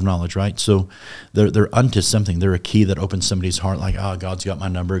our words of knowledge, right? So they're unto something. They're a key that opens somebody's heart, like, God's got my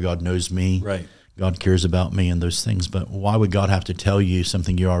number, God knows me, right? God cares about me and those things. But why would God have to tell you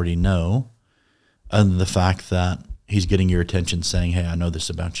something you already know, other than the fact that he's getting your attention saying, hey, I know this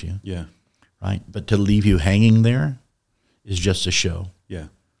about you. Yeah. Right? But to leave you hanging there is just a show. Yeah.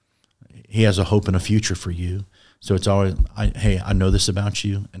 He has a hope and a future for you. So it's always, hey, I know this about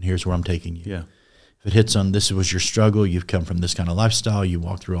you, and here's where I'm taking you. Yeah. If it hits on this was your struggle, you've come from this kind of lifestyle, you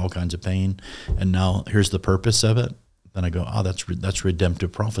walk through all kinds of pain, and now here's the purpose of it, then I go, that's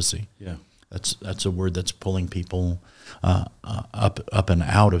redemptive prophecy. Yeah. That's a word that's pulling people up and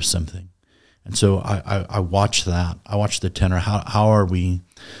out of something. And so I watch that. I watch the tenor. How are we?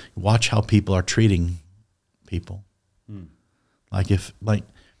 Watch how people are treating people. I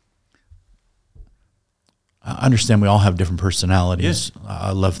understand we all have different personalities. Yeah.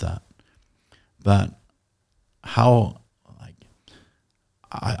 I love that. But how,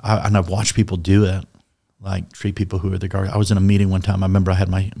 I've watched people do it, like treat people who are the guard. I was in a meeting one time. I remember I had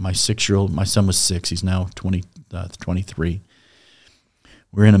my 6-year-old, my son was 6. He's now 23.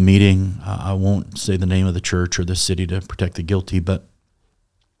 We're in a meeting. I won't say the name of the church or the city to protect the guilty, but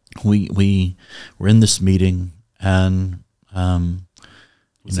we were in this meeting, and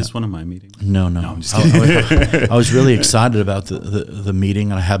was this one of my meetings? No, I'm just kidding. I was really excited about the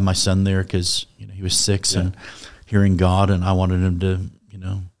meeting, and I had my son there because he was 6 and hearing God, and I wanted him to,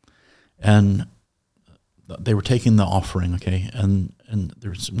 and they were taking the offering, okay, and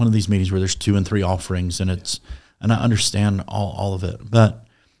there's one of these meetings where there's 2 and 3 offerings, and and I understand all of it, but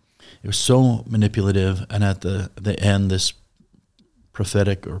it was so manipulative, and at the end, this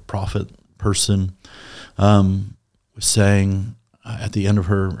prophetic or prophet person was saying, at the end of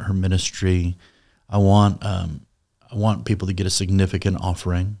her ministry, I want people to get a significant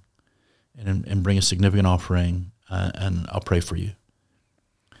offering, and bring a significant offering, and I'll pray for you.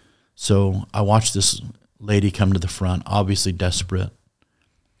 So I watched this lady come to the front, obviously desperate,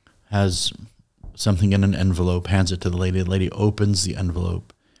 has something in an envelope, hands it to the lady. The lady opens the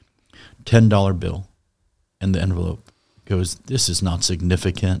envelope, $10 bill in the envelope, goes, this is not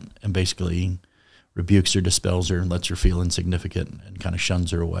significant, and basically rebukes her, dispels her, lets her feel insignificant, and kind of shuns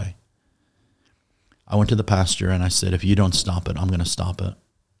her away. I went to the pastor and I said, if you don't stop it, I'm going to stop it.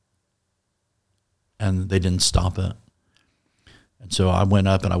 And they didn't stop it. And so I went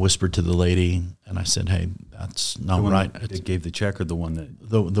up and I whispered to the lady and I said, hey, that's not right. They gave the check, or the one that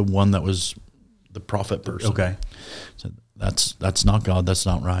the one that was the prophet person. Okay. So that's not God. That's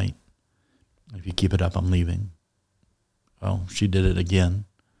not right. If you keep it up, I'm leaving. Well, she did it again.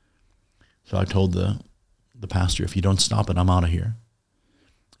 So I told the pastor, if you don't stop it, I'm out of here.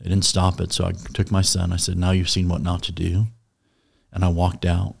 They didn't stop it. So I took my son. I said, now you've seen what not to do. And I walked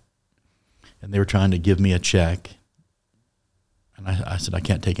out. And they were trying to give me a check. And I said, I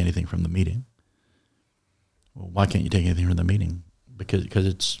can't take anything from the meeting. Well, why can't you take anything from the meeting? Because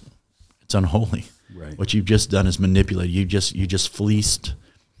it's unholy. Right. What you've just done is manipulated. You just fleeced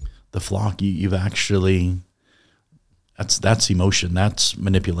the flock. You've actually, that's emotion. That's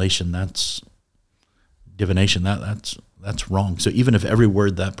manipulation. That's divination. That's wrong. So even if every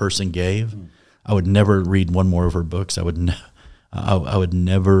word that person gave, I would never read one more of her books. I would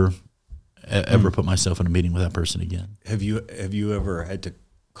never ever put myself in a meeting with that person again. Have you ever had to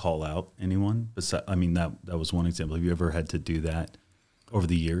call out anyone? I mean, that was one example. Have you ever had to do that over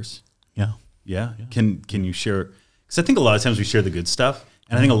the years? Yeah. Yeah. Can you share? Because I think a lot of times we share the good stuff,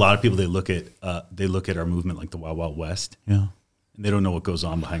 and I think a lot of people, they look at our movement like the Wild Wild West. Yeah. And they don't know what goes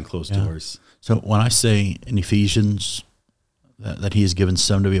on behind closed doors. So when I say in Ephesians that he has given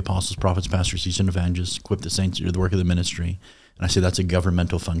some to be apostles, prophets, pastors, teachers, and evangelists, equip the saints to do the work of the ministry, and I say that's a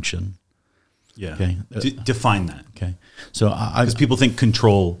governmental function. Yeah. Okay. Define that. Okay. So because people think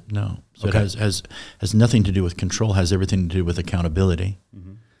control. No. So okay. It has nothing to do with control. Has everything to do with accountability.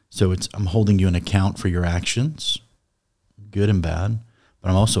 Mm-hmm. So I'm holding you an account for your actions, good and bad, but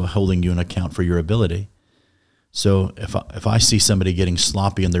I'm also holding you an account for your ability. So if I see somebody getting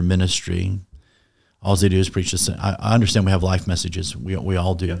sloppy in their ministry, all they do is preach this. I understand we have life messages. We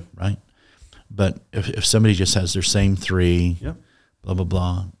all do, yep. Right? But if somebody just has their same three, yep. Blah blah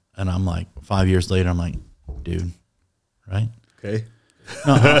blah. And I'm like, 5 years later, I'm like, dude, right? Okay.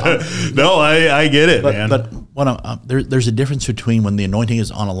 No, I get it, but, man. But there's a difference between when the anointing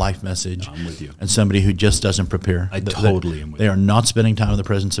is on a life message, I'm with you, and somebody who just doesn't prepare. I totally am with you. They are not spending time in the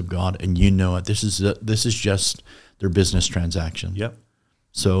presence of God, and you know it. This is just their business transaction. Yep.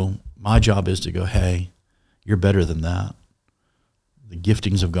 So my job is to go, hey, you're better than that. The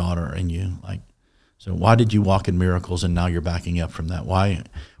giftings of God are in you. So why did you walk in miracles and now you're backing up from that? Why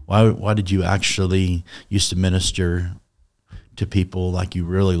did you actually used to minister to people like you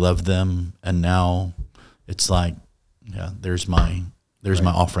really loved them, and now it's like, yeah, there's my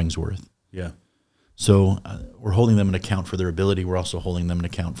offering's worth. Yeah. So we're holding them in account for their ability. We're also holding them in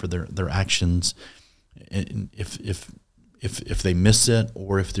account for their actions. And if they miss it,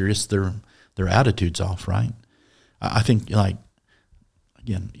 or if there is their attitude's off, right? I think,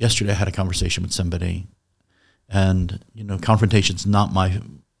 again, yesterday I had a conversation with somebody, and confrontation's not my,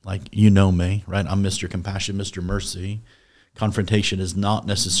 me, right? I'm Mr. Compassion, Mr. Mercy. Confrontation is not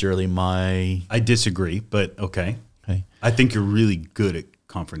necessarily my... I disagree, but okay. I think you're really good at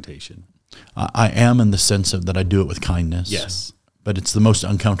confrontation. I am, in the sense of that I do it with kindness. Yes. But it's the most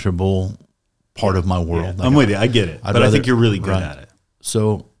uncomfortable part of my world. Yeah. I'm with you. I get it. But I think you're really good at it.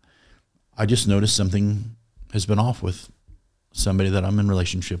 So I just noticed something has been off with somebody that I'm in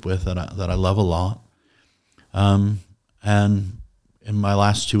relationship with that I love a lot. And in my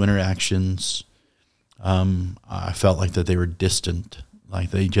last two interactions, I felt like that they were distant,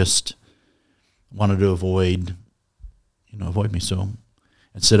 like they just wanted to avoid me. So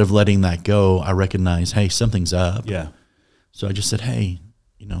instead of letting that go, I recognized, hey, something's up. Yeah. So I just said, hey,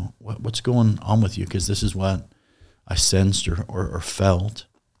 what's going on with you? Because this is what I sensed or felt.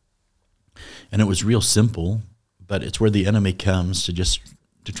 And it was real simple, but it's where the enemy comes to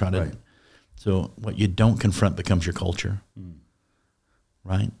try to. Right. So what you don't confront becomes your culture. Mm.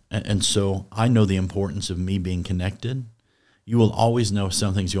 Right? And so I know the importance of me being connected. You will always know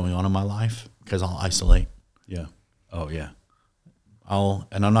something's going on in my life because I'll isolate. Yeah. Oh, yeah.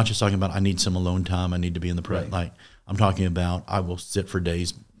 And I'm not just talking about I need some alone time. I need to be in the presence. Right. I'm talking about I will sit for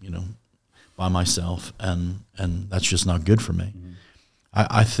days, by myself, and that's just not good for me. Mm-hmm.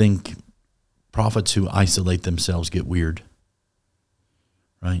 I think prophets who isolate themselves get weird.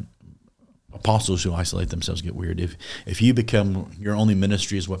 Right? Apostles who isolate themselves get weird. If you become, your only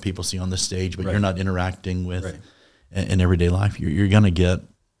ministry is what people see on the stage, but right. You're not interacting with right. in everyday life, you're gonna get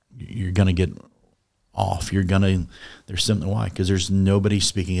off. There's something. Why? Because there's nobody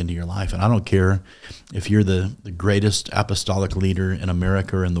speaking into your life. And I don't care if you're the greatest apostolic leader in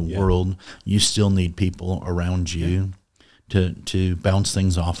America or in the world, you still need people around you to bounce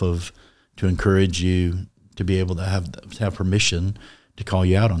things off of, to encourage you, to be able to have permission to call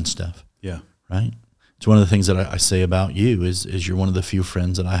you out on stuff. Yeah. Right? it's one of the things that I say about you is you're one of the few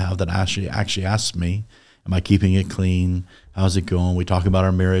friends that I have that actually asks me, am I keeping it clean? How's it going? We talk about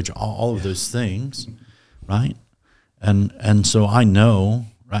our marriage, all of those things, right? And so I know,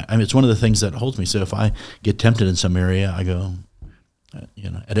 right? I mean, it's one of the things that holds me. So if I get tempted in some area, I go,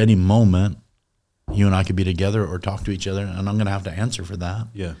 at any moment, you and I could be together or talk to each other, and I'm going to have to answer for that.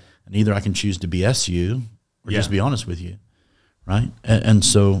 Yeah. And either I can choose to BS you or just be honest with you, right? And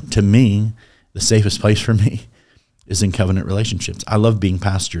so to me, the safest place for me is in covenant relationships. I love being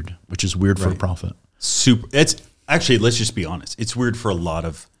pastored, which is weird for a prophet. Super. It's actually, let's just be honest. It's weird for a lot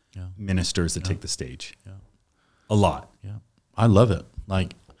of ministers that take the stage. Yeah. A lot. Yeah. I love it.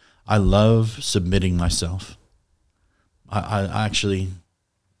 Like, I love submitting myself. I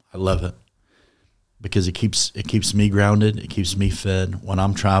love it because it keeps me grounded. It keeps me fed. When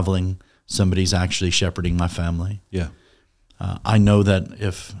I'm traveling, somebody's actually shepherding my family. Yeah. I know that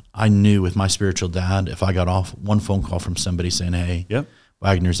if I knew with my spiritual dad, if I got off one phone call from somebody saying, hey,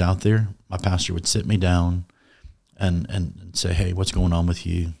 Wagner's out there, my pastor would sit me down and say, hey, what's going on with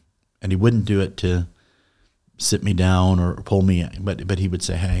you? And he wouldn't do it to sit me down or pull me, but he would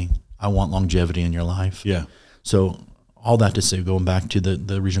say, hey, I want longevity in your life. Yeah. So all that to say, going back to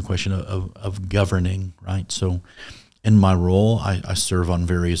the original question of governing, right? So in my role, I serve on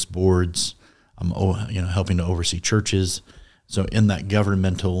various boards. I'm helping to oversee churches. So in that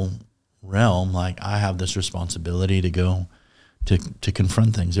governmental realm, like, I have this responsibility to go to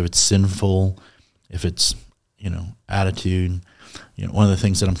confront things. If it's sinful, if it's, attitude, one of the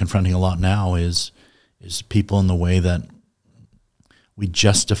things that I'm confronting a lot now is people in the way that we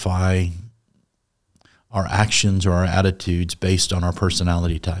justify our actions or our attitudes based on our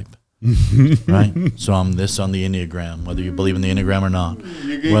personality type. Right? So I'm this on the Enneagram, whether you believe in the Enneagram or not.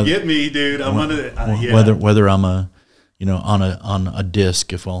 You're gonna get me, dude. I'm whether I'm a, on a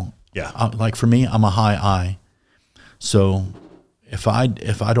disc. Like for me, I'm a high I. So if I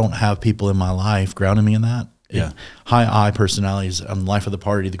don't have people in my life grounding me in that, high I personalities, I'm life of the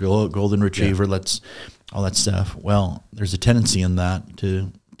party, the golden retriever, all that stuff. Well, there's a tendency in that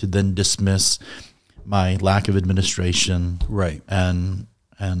to then dismiss my lack of administration, right, and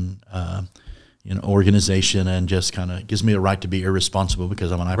organization, and just kind of gives me a right to be irresponsible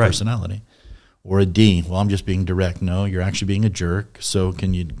because I'm an I personality. Or a D, well, I'm just being direct. No, you're actually being a jerk, so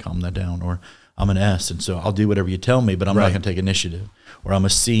can you calm that down? Or I'm an S, and so I'll do whatever you tell me, but I'm not going to take initiative. Or I'm a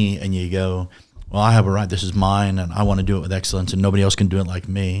C, and you go, well, I have a right, this is mine, and I want to do it with excellence, and nobody else can do it like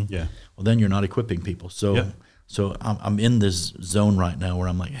me. Yeah. Well, then you're not equipping people. So I'm in this zone right now where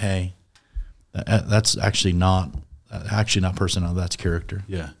I'm like, hey, that's actually not personality, that's character.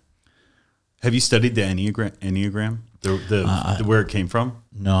 Yeah. Have you studied the Enneagram? The where it came from?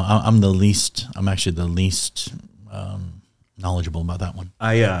 No, I'm actually the least knowledgeable about that one.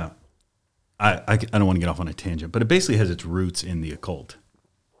 I don't want to get off on a tangent, but it basically has its roots in the occult.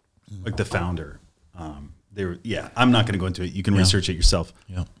 Like the founder, I'm not going to go into it. You can research it yourself.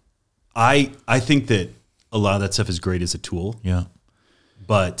 Yeah. I think that a lot of that stuff is great as a tool. Yeah.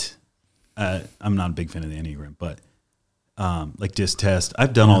 But I'm not a big fan of the Enneagram, but like disc test,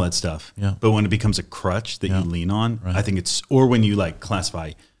 I've done all that stuff. Yeah. But when it becomes a crutch that you lean on, I think or when you like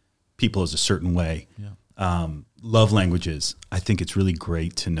classify people as a certain way, love languages, I think it's really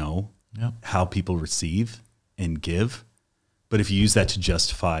great to know how people receive and give. But if you use that to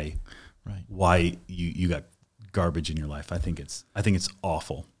justify why you got garbage in your life, I think it's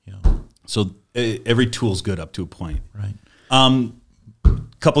awful. Yeah. So every tool's good up to a point. Right.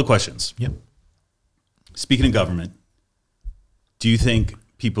 Couple of questions. Yep. Speaking of government, do you think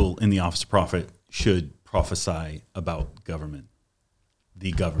people in the office of prophet should prophesy about government,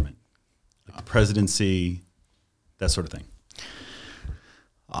 the government, like the presidency, that sort of thing?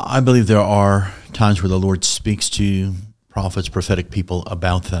 I believe there are times where the Lord speaks to prophets, prophetic people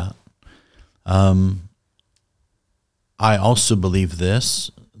about that. I also believe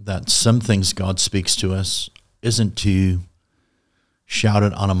that some things God speaks to us isn't to shout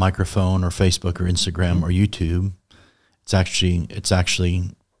it on a microphone or Facebook or Instagram or YouTube. It's actually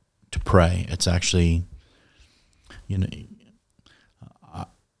to pray. It's actually,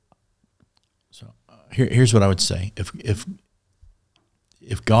 here's what I would say. If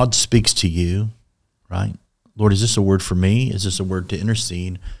God speaks to you, right? Lord, is this a word for me? Is this a word to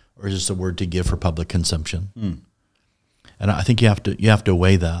intercede, or is this a word to give for public consumption? And I think you have to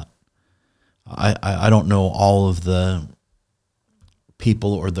weigh that. I don't know all of the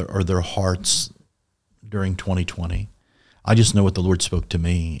people or their hearts during 2020. I just know what the Lord spoke to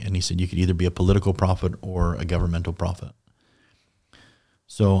me, and He said you could either be a political prophet or a governmental prophet.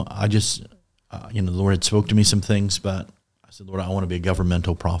 So I just, the Lord had spoke to me some things, but said, Lord, I want to be a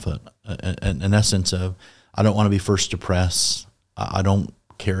governmental prophet. And in essence of, I don't want to be first to press. I don't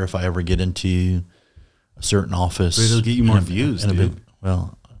care if I ever get into a certain office. But it'll get you more views, dude.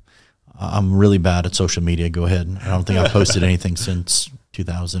 Well, I'm really bad at social media. Go ahead. I don't think I've posted anything since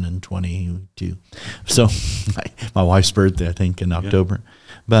 2022. So my wife's birthday, I think, in October.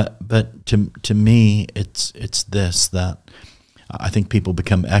 But to me, it's this, that I think people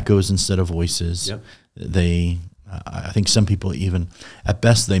become echoes instead of voices. Yep. I think some people even, at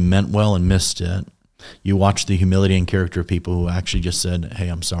best, they meant well and missed it. You watch the humility and character of people who actually just said, hey,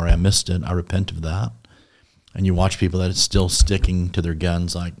 I'm sorry, I missed it. I repent of that. And you watch people that are still sticking to their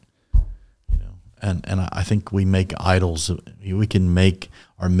guns, like, and I think we make idols. We can make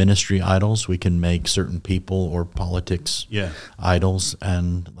our ministry idols. We can make certain people or politics idols.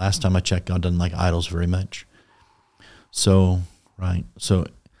 And last time I checked, God doesn't like idols very much. So, right. So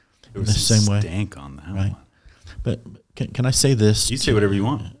There was in the some same way, stank on that right? one. But can I say this? You say whatever you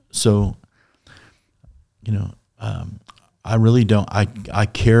want. So, I really don't. I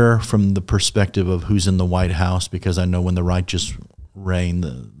care from the perspective of who's in the White House, because I know when the righteous reign,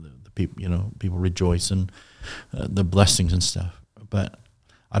 the people, people rejoice and the blessings and stuff. But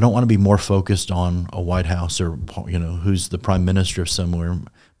I don't want to be more focused on a White House or who's the prime minister of somewhere,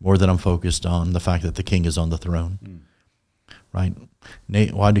 more than I'm focused on the fact that the king is on the throne. Right?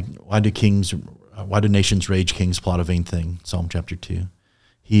 Why do nations rage, kings plot a vain thing? Psalm chapter 2.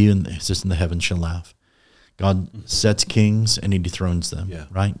 He who sits in the heavens shall laugh. God sets kings and he dethrones them. Yeah.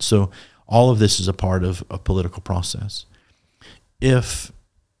 Right? So all of this is a part of a political process. And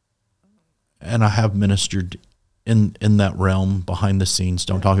I have ministered in that realm behind the scenes,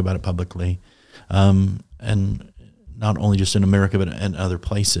 don't talk about it publicly, and not only just in America, but in other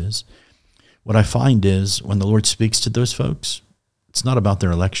places. What I find is when the Lord speaks to those folks, it's not about their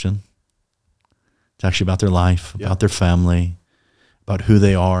election. It's actually about their life, about their family, about who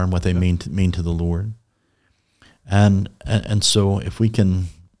they are and what they mean to the Lord. And so if we can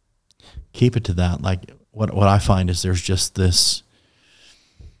keep it to that, like what I find is there's just this,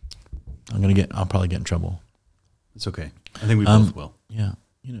 I'll probably get in trouble. It's okay. I think we both will. Yeah.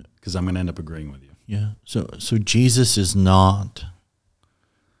 Because I'm going to end up agreeing with you. Yeah. So Jesus is not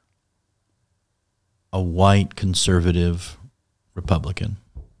a white conservative Republican.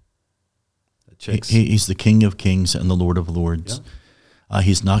 He's the King of Kings and the Lord of Lords. Yeah.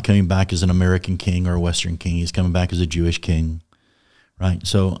 He's not coming back as an American king or a Western king. He's coming back as a Jewish king, right?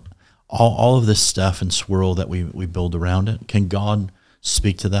 So all of this stuff and swirl that we build around it, can God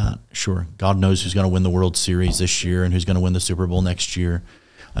speak to that? Sure. God knows who's going to win the World Series this year and who's going to win the Super Bowl next year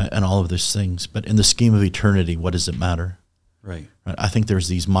and all of those things. But in the scheme of eternity, what does it matter? Right. I think there's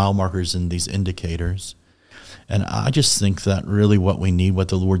these mile markers and these indicators. And I just think that really what we need, what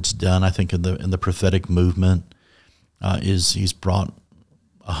the Lord's done, I think in the prophetic movement, is he's brought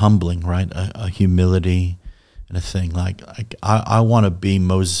a humbling, right? A humility and a thing. Like I want to be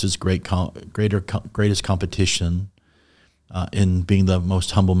Moses' greatest competition in being the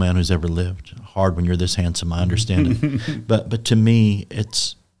most humble man who's ever lived. Hard when you're this handsome, I understand it. But to me,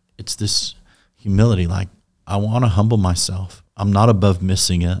 it's this humility. Like I want to humble myself. I'm not above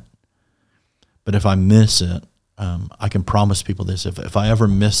missing it. But if I miss it, I can promise people this: if I ever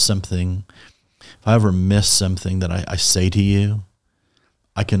miss something, that I say to you,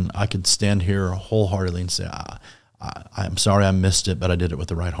 I can stand here wholeheartedly and say, I'm sorry I missed it, but I did it with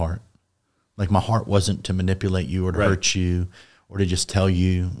the right heart. Like my heart wasn't to manipulate you or to hurt you or to just tell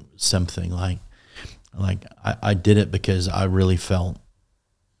you something. Like I did it because I really felt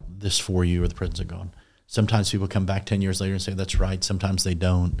this for you or the presence of God. Sometimes people come back 10 years later and say, that's right. Sometimes they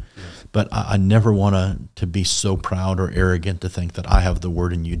don't. Yeah. But I never want to be so proud or arrogant to think that I have the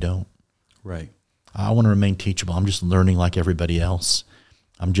word and you don't. Right. I want to remain teachable. I'm just learning like everybody else.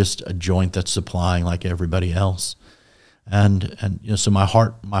 I'm just a joint that's supplying like everybody else. And so my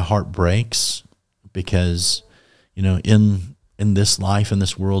heart breaks because, in this life, in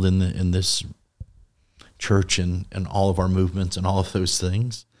this world, in this church and all of our movements and all of those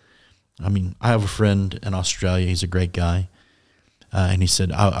things. I mean, I have a friend in Australia. He's a great guy. And he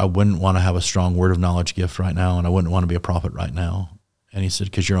said, I wouldn't want to have a strong word of knowledge gift right now, and I wouldn't want to be a prophet right now. And he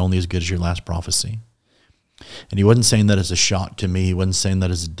said, because you're only as good as your last prophecy. And he wasn't saying that as a shot to me. He wasn't saying that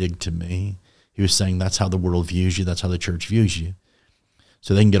as a dig to me. He was saying that's how the world views you. That's how the church views you.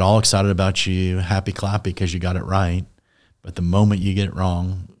 So they can get all excited about you, happy clappy because you got it right. But the moment you get it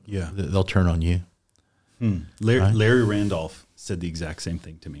wrong, they'll turn on you. Larry Randolph said the exact same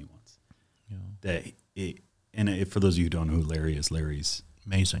thing to me once. For those of you who don't know who Larry is, Larry's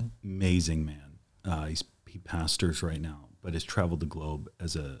amazing man. He pastors right now, but has traveled the globe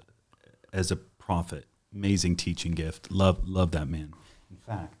as a prophet amazing teaching gift. Love that man. In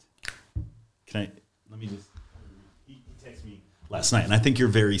fact, he texted me last night, and I think you're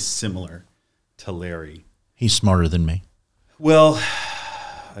very similar to Larry. He's smarter than me. Well,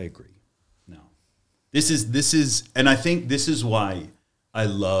 I agree. No. This is, and I think this is why I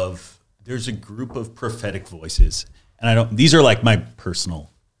love, there's a group of prophetic voices, and these are like my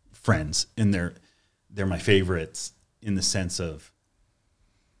personal friends, and they're my favorites in the sense of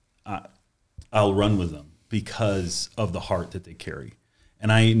I'll run with them because of the heart that they carry.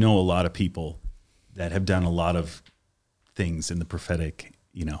 And I know a lot of people that have done a lot of things in the prophetic,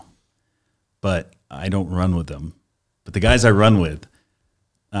 but I don't run with them. But the guys I run with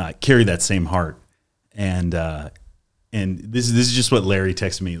carry that same heart. And this is just what Larry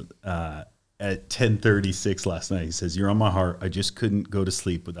texted me at 10:36 last night. He says, "You're on my heart. I just couldn't go to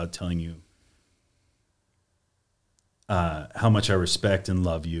sleep without telling you how much I respect and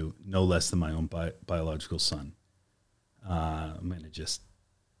love you, no less than my own biological son." I'm going to just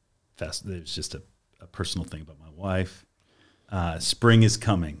fast. There's just a personal thing about my wife. Spring is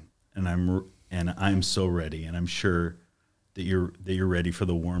coming, and I'm so ready, and I'm sure that you're ready for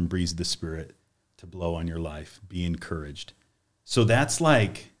the warm breeze of the Spirit to blow on your life. Be encouraged. So that's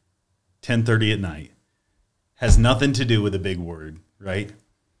like 10:30 at night. Has nothing to do with a big word, right?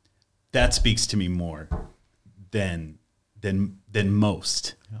 That speaks to me more than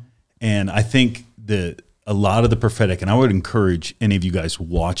most. Yeah. And I think a lot of the prophetic, and I would encourage any of you guys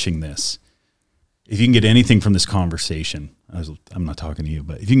watching this, if you can get anything from this conversation, I'm not talking to you,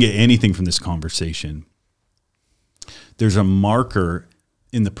 but if you can get anything from this conversation, there's a marker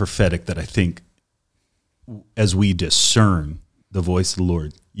in the prophetic that I think as we discern the voice of the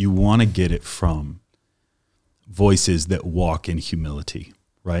Lord, you want to get it from voices that walk in humility,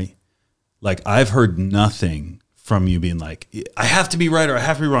 right? Like I've heard nothing from you being like, I have to be right or I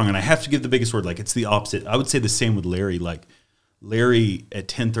have to be wrong and I have to give the biggest word. Like it's the opposite. I would say the same with Larry. Like Larry at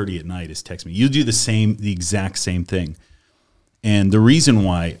 10:30 at night is texting me. You do the exact same thing. And the reason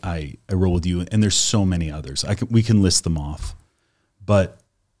why I roll with you, and there's so many others, we can list them off. But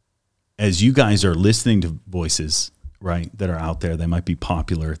as you guys are listening to voices, right, that are out there, they might be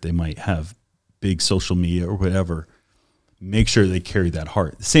popular, they might have big social media or whatever, make sure they carry that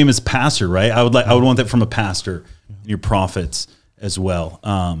heart. The same as pastor, right? I would want that from a pastor, your prophets as well.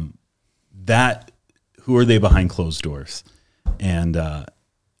 Who are they behind closed doors? And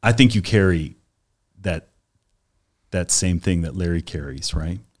I think you carry that same thing that Larry carries,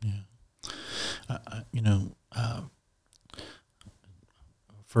 right? Yeah.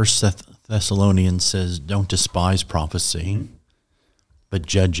 First Thessalonians says, don't despise prophecy, but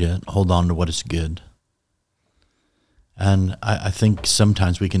judge it. Hold on to what is good. And I think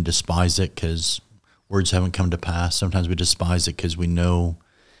sometimes we can despise it because words haven't come to pass. Sometimes we despise it because we know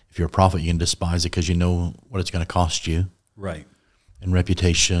if you're a prophet, you can despise it because you know what it's going to cost you. Right. In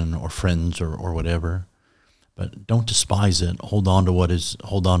reputation or friends or whatever. But don't despise it. Hold on to what is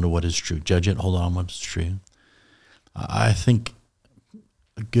true. Judge it. Hold on to what is true. I think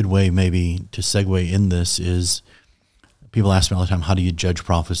a good way maybe to segue in this is people ask me all the time, how do you judge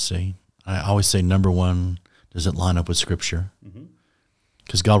prophecy? I always say, number one, does it line up with Scripture?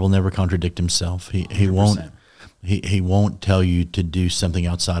 Because God will never contradict himself. He won't tell you to do something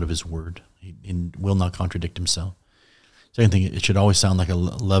outside of his word. He will not contradict himself. Second thing, it should always sound like a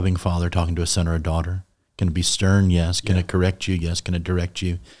loving father talking to a son or a daughter. Can it be stern? Yes. Can it correct you? Yes. Can it direct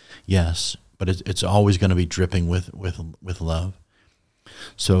you? Yes. But it's always going to be dripping with love.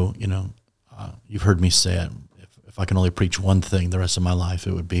 So, you've heard me say it. If I can only preach one thing the rest of my life,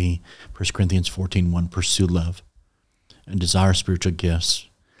 it would be 1 Corinthians 14:1, pursue love and desire spiritual gifts.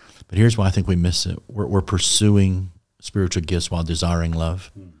 But here's why I think we miss it. We're pursuing spiritual gifts while desiring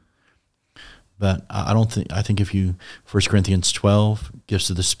love. But I think if you, 1 Corinthians 12, gifts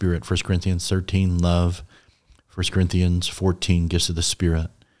of the Spirit, 1 Corinthians 13, love, 1 Corinthians 14, gifts of the Spirit.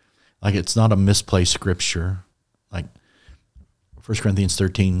 Like it's not a misplaced scripture. Like 1 Corinthians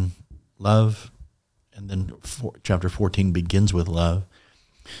 13, love, and then chapter 14 begins with love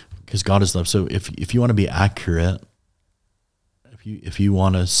because God is love. So if you want to be accurate, if you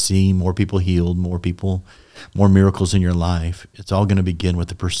want to see more people healed, more miracles in your life, it's all going to begin with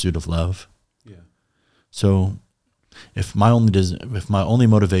the pursuit of love. Yeah. So if my only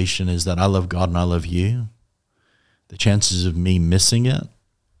motivation is that I love God and I love you, the chances of me missing it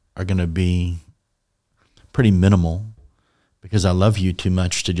are going to be pretty minimal because I love you too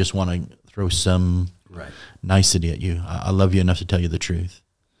much to just want to throw some nicety at you. I love you enough to tell you the truth.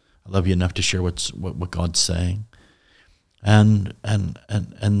 I love you enough to share what God's saying. And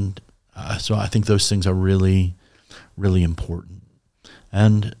so I think those things are really, really important.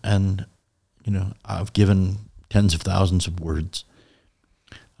 And I've given tens of thousands of words.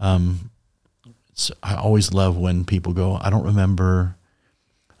 I always love when people go, I don't remember,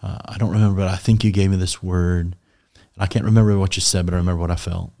 but I think you gave me this word. And I can't remember what you said, but I remember what I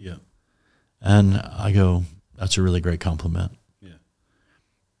felt. Yeah. And I go, that's a really great compliment.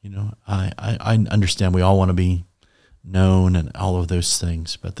 Yeah. I understand we all want to be known and all of those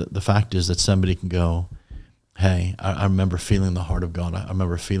things. But the fact is that somebody can go, hey, I remember feeling the heart of God. I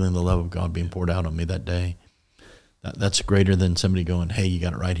remember feeling the love of God being poured out on me that day. That's greater than somebody going, hey, you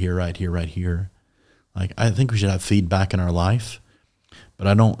got it right here, right here, right here. Like, I think we should have feedback in our life, but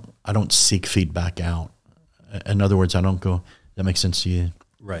I don't seek feedback out. In other words, I don't go, that makes sense to you?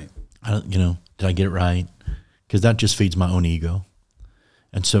 Right. Did I get it right? Because that just feeds my own ego.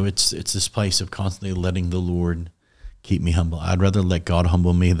 And so it's this place of constantly letting the Lord keep me humble. I'd rather let God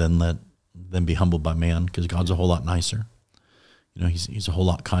humble me than be humbled by man, because God's a whole lot nicer. He's a whole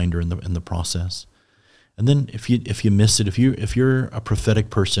lot kinder in the process. And then if you miss it, if you're a prophetic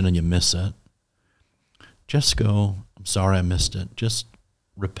person and you miss it, just go, I'm sorry I missed it. Just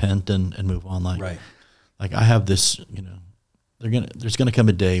repent and move on. Like I have this, there's gonna come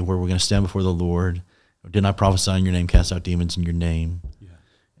a day where we're gonna stand before the Lord. Didn't I prophesy in your name, cast out demons in your name? Yeah.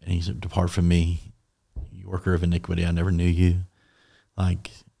 And he said, depart from me, you worker of iniquity, I never knew you.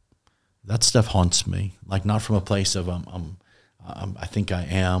 Like, that stuff haunts me. Like, not from a place of I think I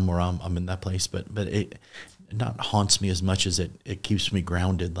am, or I'm in that place, but it not haunts me as much as it keeps me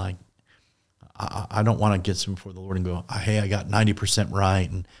grounded. Like, I don't want to get some before the Lord and go, hey, I got 90% right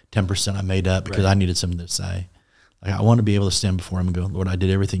and 10% I made up because I needed something to say. Like, I want to be able to stand before him and go, Lord, I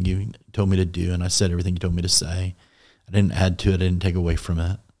did everything you told me to do, and I said everything you told me to say. I didn't add to it. I didn't take away from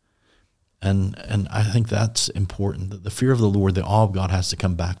it. And I think that's important. The fear of the Lord, the awe of God has to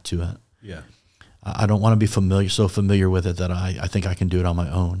come back to it. Yeah. I don't want to be so familiar with it that I think I can do it on my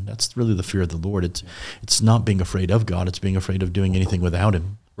own. That's really the fear of the Lord. It's not being afraid of God. It's being afraid of doing anything without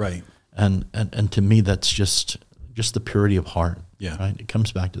him. Right. And to me, that's just the purity of heart. Yeah. Right. It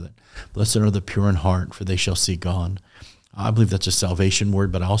comes back to that. Blessed are the pure in heart, for they shall see God. I believe that's a salvation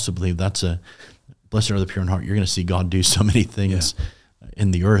word, but I also believe that's blessed are the pure in heart. You're going to see God do so many things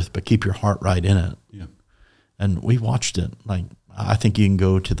in the earth, but keep your heart right in it. Yeah. And we watched it. Like, I think you can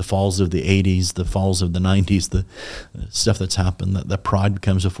go to the falls of the 80s, the falls of the 90s, the stuff that's happened, that pride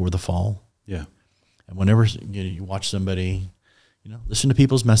comes before the fall. Yeah. And whenever you watch somebody, listen to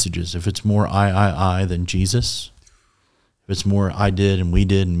people's messages. If it's more I than Jesus, if it's more I did and we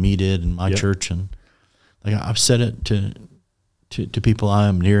did and me did and my church, and like I've said it to people I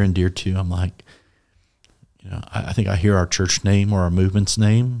am near and dear to, I'm like, I think I hear our church name or our movement's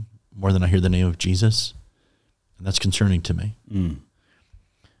name more than I hear the name of Jesus, and that's concerning to me. Mm.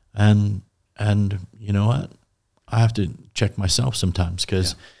 And you know what? I have to check myself sometimes,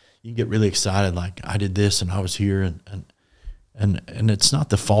 because you can get really excited, like I did this and I was here, and it's not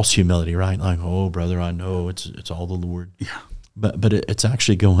the false humility, right? Like, oh, brother, I know it's all the Lord. Yeah. But it's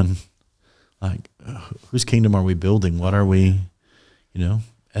actually going, like, whose kingdom are we building? What are we, And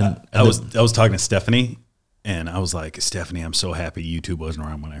I was talking to Stephanie, and I was like, Stephanie, I'm so happy YouTube wasn't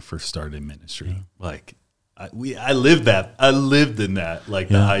around when I first started in ministry. Yeah. Like, I lived that. I lived in that, like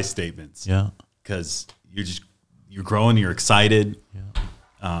the I statements. Yeah. Because you're growing, you're excited.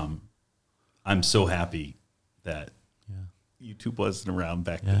 Yeah. I'm so happy that YouTube wasn't around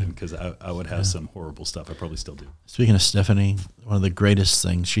back then, because I would have some horrible stuff. I probably still do. Speaking of Stephanie, one of the greatest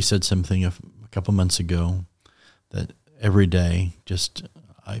things, she said something a couple months ago that every day,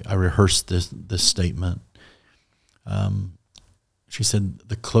 I rehearsed this statement. She said,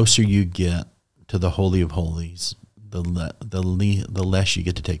 the closer you get to the Holy of Holies, the less you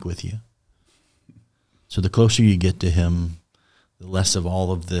get to take with you. So the closer you get to him, the less of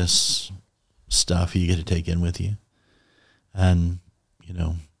all of this stuff you get to take in with you. And,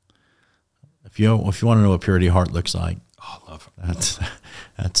 if you want to know what purity of heart looks like, I love her.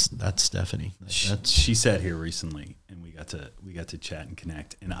 That's Stephanie. She sat here recently, and we got to chat and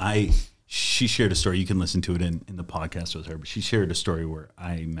connect. And she shared a story. You can listen to it in the podcast with her. But she shared a story where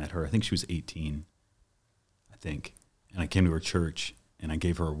I met her. I think she was 18, and I came to her church, and I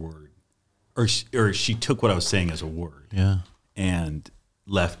gave her a word, or she took what I was saying as a word, and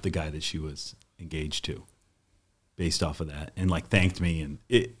left the guy that she was engaged to, based off of that, and like thanked me. And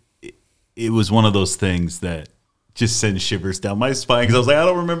it was one of those things that just sends shivers down my spine, because I was like, I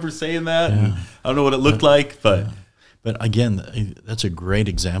don't remember saying that. And I don't know what it looked like, but again, that's a great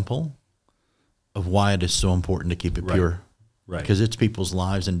example of why it is so important to keep it pure, right? Because it's people's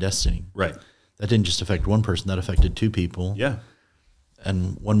lives and destiny, right? That didn't just affect one person; that affected two people,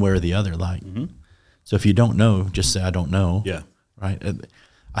 and one way or the other. Like, so if you don't know, just say I don't know, yeah, right.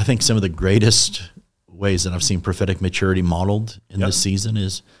 I think some of the greatest ways that I've seen prophetic maturity modeled in this season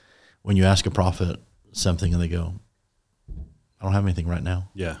is when you ask a prophet something and they go, I don't have anything right now.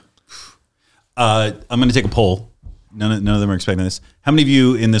 Yeah. I'm going to take a poll. None of them are expecting this. How many of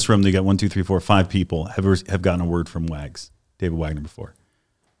you in this room, they got 1, 2, 3, 4, 5 people, have gotten a word from David Wagner before?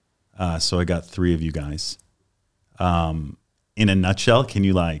 So I got 3 of you guys. In a nutshell, can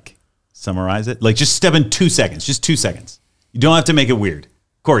you summarize it? Just step in 2 seconds, just 2 seconds. You don't have to make it weird.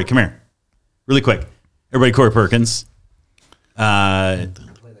 Corey, come here. Really quick. Everybody, Corey Perkins. Play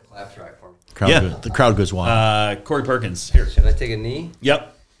the clap track for me. The crowd goes wild. Corey Perkins. Here. Should I take a knee?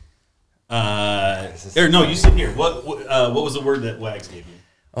 Yep. No, you sit here. What was the word that Wags gave you?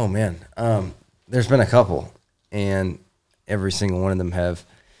 Oh, man. There's been a couple, and every single one of them have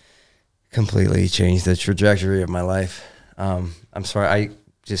completely changed the trajectory of my life. I'm sorry. I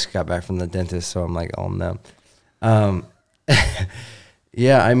just got back from the dentist, so I'm all numb.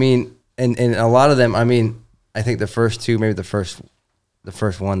 Yeah, I mean, and a lot of them, I mean, I think the first 2, maybe the first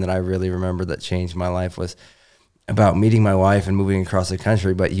one that I really remember that changed my life was about meeting my wife and moving across the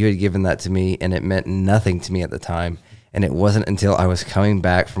country, but you had given that to me, and it meant nothing to me at the time. And it wasn't until I was coming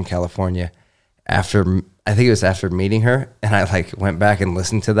back from California I think it was after meeting her, and I went back and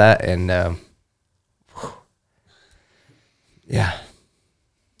listened to that, and yeah.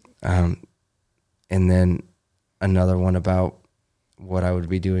 And then another one about what I would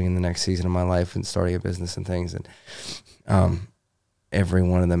be doing in the next season of my life and starting a business and things. And every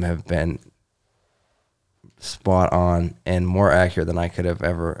one of them have been spot on and more accurate than I could have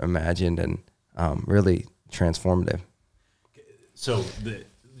ever imagined, and really transformative. So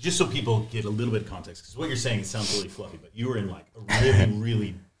just so people get a little bit of context, because what you're saying, it sounds really fluffy, but you were in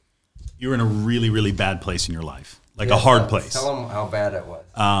a really bad place in your life, a hard place. Tell them how bad it was.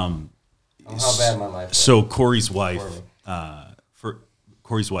 How bad my life was. So Corey's wife,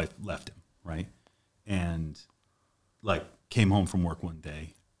 Corey's wife left him, right? And came home from work one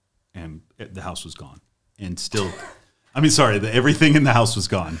day, and the house was gone. And still, everything in the house was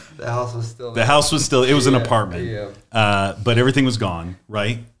gone. The house was still there. The house was still, it was an apartment. Yeah. But everything was gone,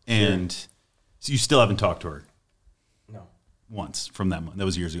 right? And so you still haven't talked to her? No. Once from that month. That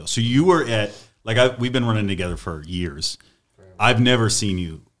was years ago. So you were at, we've been running together for years. Forever. I've never seen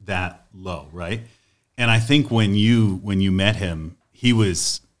you that low, right? And I think when you met him, he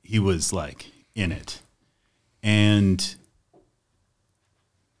was in it. And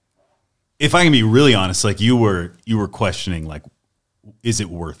if I can be really honest, you were questioning, is it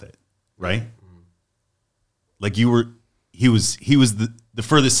worth it, right? Mm-hmm. He was the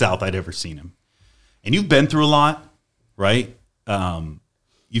furthest south I'd ever seen him, and you've been through a lot, right?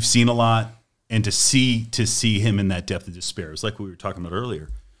 You've seen a lot, and to see him in that depth of despair, it was like we were talking about earlier.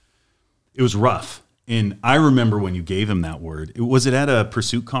 It was rough, and I remember when you gave him that word. Was it at a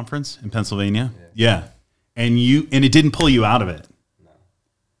Pursuit conference in Pennsylvania? Yeah. And it didn't pull you out of it, no.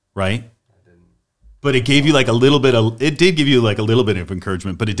 Right? But it gave you a little bit of, it did give you a little bit of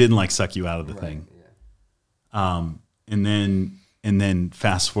encouragement, but it didn't suck you out of the thing. Yeah. And then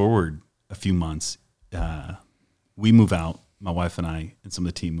fast forward a few months, we move out, my wife and I, and some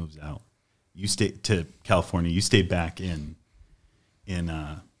of the team moves out. You stay to California, you stayed back in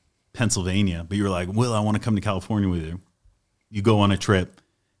Pennsylvania, but you were like, Will, I want to come to California with you. You go on a trip,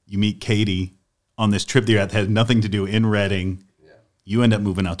 you meet Katie on this trip that had nothing to do in Redding. You end up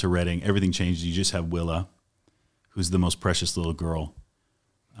moving out to Redding. Everything changes. You just have Willa, who's the most precious little girl.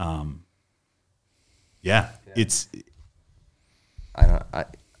 It's.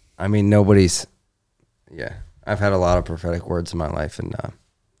 I mean, nobody's. Yeah, I've had a lot of prophetic words in my life, and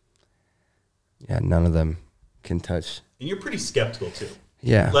none of them can touch. And you're pretty skeptical too.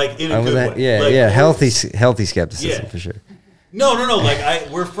 Yeah, in a good way. Yeah, healthy skepticism for sure. No.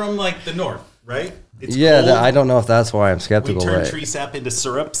 We're from the north, right? It's cold. I don't know if that's why I'm skeptical. We turn tree sap into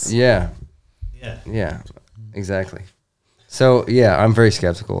syrups. Yeah, exactly. So I'm very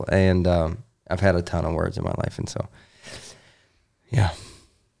skeptical, and I've had a ton of words in my life, and so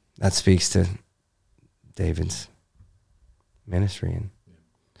that speaks to David's ministry,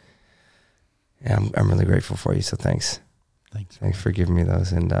 and I'm really grateful for you. So thanks for giving me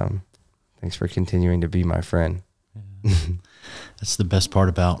those, and thanks for continuing to be my friend. Yeah. That's the best part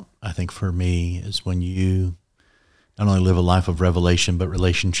about, I think, for me, is when you not only live a life of revelation but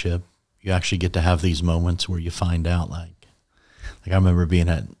relationship. You actually get to have these moments where you find out, I remember being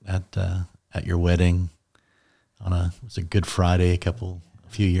at your wedding on it was a Good Friday a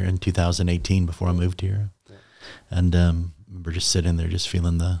few years in 2018 before I moved here, and remember just sitting there, just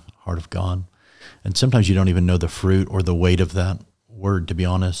feeling the heart of God. And sometimes you don't even know the fruit or the weight of that word. To be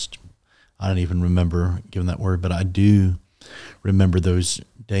honest, I don't even remember giving that word, but I do remember those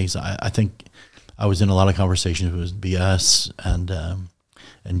days. I think I was in a lot of conversations with BS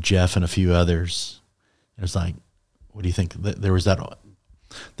and Jeff and a few others. It was like, what do you think? There was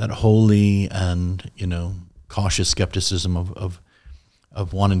that holy and, cautious skepticism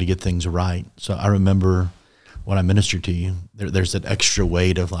of wanting to get things right. So I remember when I ministered to you, there's that extra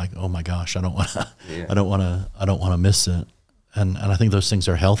weight of like, oh my gosh, I don't want to miss it. And I think those things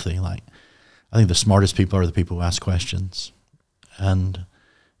are healthy. Like, I think the smartest people are the people who ask questions. And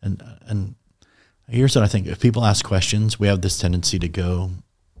here's what I think. If people ask questions, we have this tendency to go,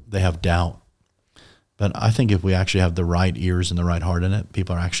 they have doubt. But I think if we actually have the right ears and the right heart in it,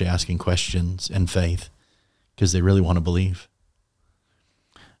 people are actually asking questions in faith because they really want to believe.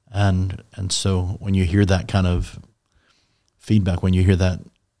 And so when you hear that kind of feedback, when you hear that,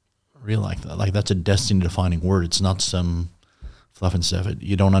 like that's a destiny-defining word. It's not some fluff and stuff.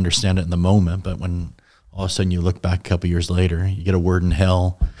 You don't understand it in the moment, but when all of a sudden you look back a couple years later, you get a word in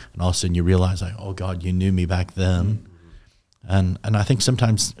hell, and all of a sudden you realize, like, oh God, you knew me back then. And I think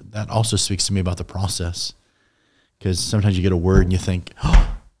sometimes that also speaks to me about the process, because sometimes you get a word and you think,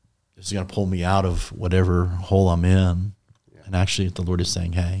 oh, this is going to pull me out of whatever hole I'm in. And actually the Lord is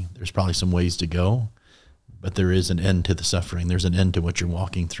saying, hey, there's probably some ways to go, but there is an end to the suffering. There's an end to what you're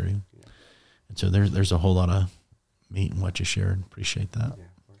walking through. And so there's a whole lot of meat in what you shared. Appreciate that. Yeah,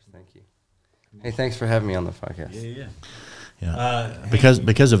 of course. Thank you. Hey, thanks for having me on the podcast. Yeah.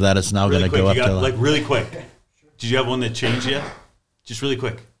 Because of that, it's now going to go up to like really quick. Did you have one that changed yet? Just really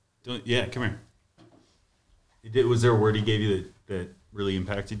quick. Come here. Was there a word he gave you that really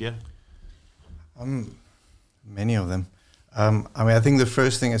impacted you? Many of them. I think the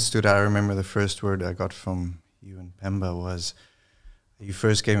first thing that stood out, I remember the first word I got from you and Pemba was, you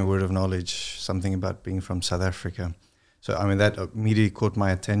first gave me a word of knowledge, something about being from South Africa. So, that immediately caught my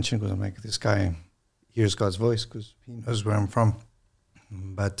attention, because I'm like, this guy hears God's voice because he knows where I'm from.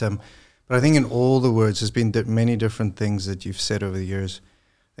 But I think in all the words, there's been many different things that you've said over the years.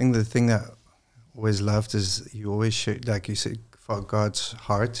 I think the thing that I always loved is you always share, like you said, for God's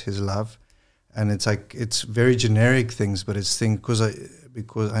heart, his love. And it's like, it's very generic things, but it's things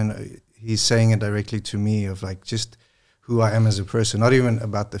because I know he's saying it directly to me of like just who I am as a person, not even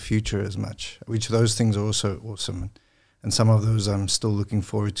about the future as much, which those things are also awesome. And some of those I'm still looking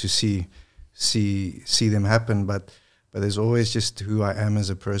forward to see them happen. But there's always just who I am as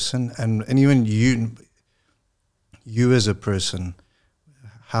a person, and even you as a person,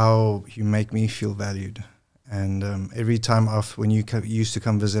 how you make me feel valued. And every time when you used to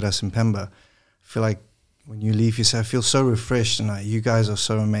come visit us in Pemba, I feel like when you leave, you say, I feel so refreshed, and you guys are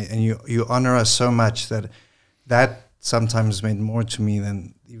so amazing, and you honor us so much that sometimes meant more to me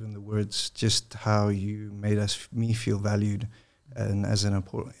than even the words, just how you made me feel valued, and as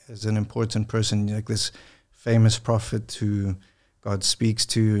an important person, like this famous prophet who God speaks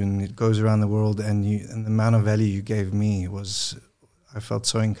to, and it goes around the world, and the amount of value you gave me was, I felt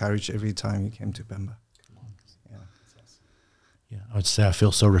so encouraged every time you came to Pemba. Yeah, I would say I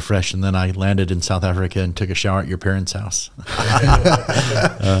feel so refreshed, and then I landed in South Africa and took a shower at your parents' house.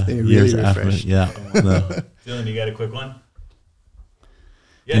 Really refreshed. Yeah. No. Dylan, you got a quick one?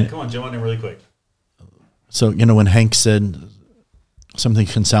 Yeah, come on, jump on in really quick. So, when Hank said something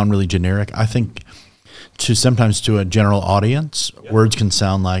can sound really generic, I think sometimes to a general audience, words can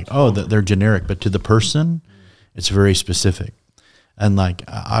sound like, oh, they're generic, but to the person, it's very specific. And like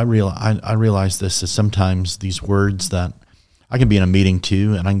I realize this is sometimes these words that I can be in a meeting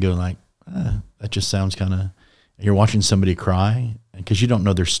too, and I can go like, that just sounds kind of, you're watching somebody cry because you don't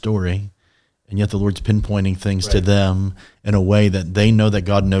know their story, and yet the Lord's pinpointing things to them in a way that they know that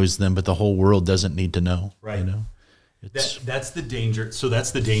God knows them, but the whole world doesn't need to know. Right. That's the danger. So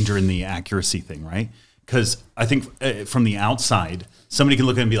that's the danger in the accuracy thing, right? Because I think from the outside, somebody can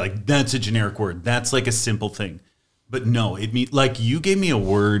look at it and be like, that's a generic word. That's like a simple thing. But no, like you gave me a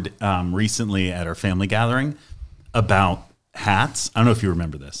word recently at our family gathering about hats. I don't know if you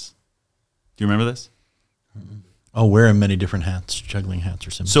remember this. Do you remember this? Oh, wearing many different hats, juggling hats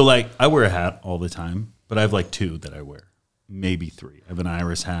or something. So like I wear a hat all the time, but I have like 2 that I wear, maybe 3. I have an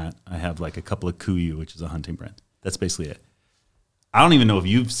iris hat. I have like a couple of Kuyu, which is a hunting brand. That's basically it. I don't even know if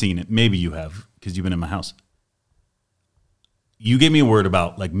you've seen it. Maybe you have because you've been in my house. You gave me a word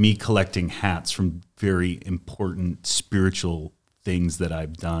about like me collecting hats from very important spiritual things that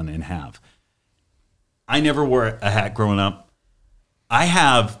I've done and have. I never wore a hat growing up. I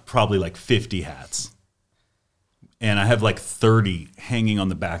have probably like 50 hats. And I have like 30 hanging on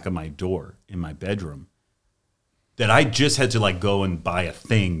the back of my door in my bedroom that I just had to like go and buy a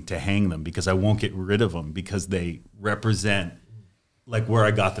thing to hang them because I won't get rid of them because they represent like where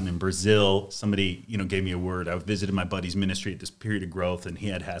I got them in Brazil. Somebody, gave me a word. I visited my buddy's ministry at this period of growth, and he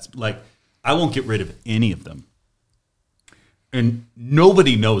had hats. Like, I won't get rid of any of them. And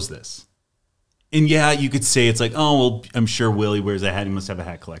nobody knows this. And yeah, you could say it's like, oh, well, I'm sure Willie wears a hat. He must have a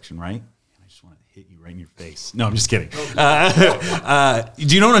hat collection, right? I just want to hit you right in your face. No, I'm just kidding.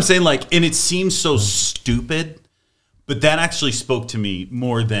 Do you know what I'm saying? Like, and it seems so stupid, but that actually spoke to me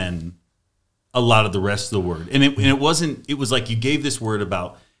more than a lot of the rest of the word. And it wasn't, it was like you gave this word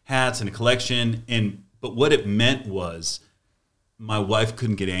about hats and a collection, but what it meant was my wife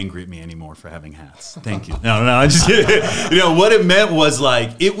couldn't get angry at me anymore for having hats. Thank you. No, I just kidding. What it meant was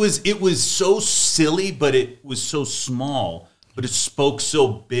like, it was so silly, but it was so small, but it spoke so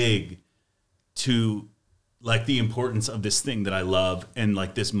big to like the importance of this thing that I love and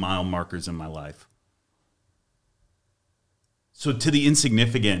like this mile markers in my life. So to the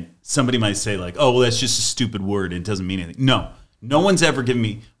insignificant, somebody might say like, oh, well, that's just a stupid word. It doesn't mean anything. No one's ever given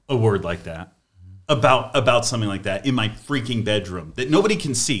me a word like that about something like that in my freaking bedroom that nobody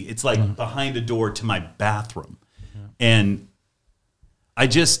can see. It's like behind a door to my bathroom. Yeah. And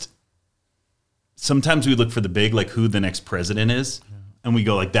sometimes we look for the big, like who the next president is. Yeah. And we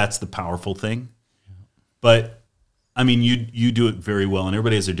go like, that's the powerful thing. Yeah. But I mean, you do it very well, and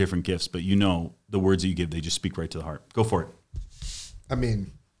everybody has their different gifts, but the words that you give, they just speak right to the heart. Go for it. I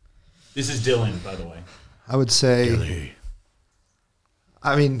mean, this is Dylan, by the way. I would say, Dilly.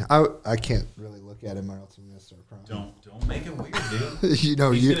 I mean, I can't really look at him or else I'm going to start crying. Don't make it weird, dude. He's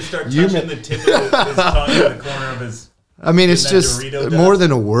going to start touching the tip of his tongue in the corner of his. I mean, it's just more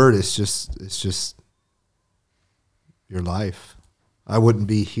than a word. It's just your life. I wouldn't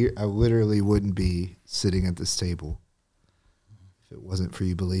be here. I literally wouldn't be sitting at this table if it wasn't for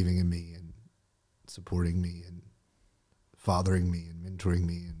you believing in me and supporting me and fathering me and mentoring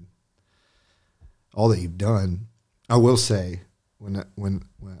me and all that you've done. I will say, when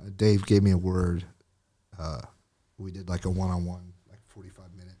Dave gave me a word, we did like a one-on-one, like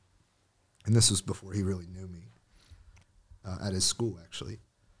 45-minute, and this was before he really knew me, at his school actually,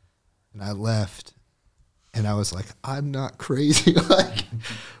 and I left, and I was like, I'm not crazy,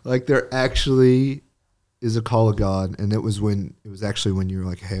 like there actually is a call of God, and it was actually when you were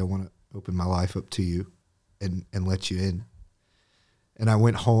like, hey, I want to open my life up to you, and let you in. And I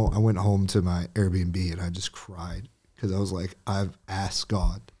went home to my Airbnb, and I just cried. Because I was like, I've asked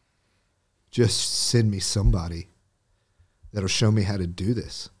God, just send me somebody that'll show me how to do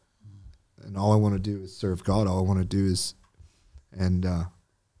this. And all I want to do is serve God. All I want to do is, and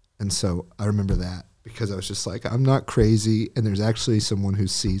so I remember that because I was just like, I'm not crazy, and there's actually someone who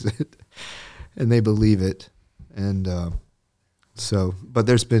sees it, and they believe it. And but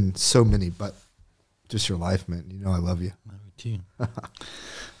there's been so many, but just your life, man. I love you. I love you too.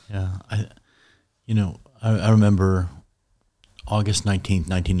 Yeah, I remember August 19th,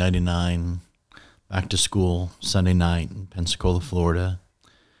 1999, back to school, Sunday night in Pensacola, Florida,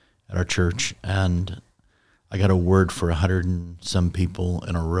 at our church, and I got a word for 100 and some people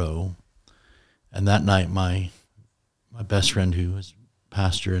in a row. And that night, my best friend, who was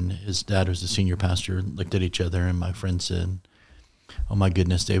pastor, and his dad was the senior pastor, looked at each other, and my friend said, oh my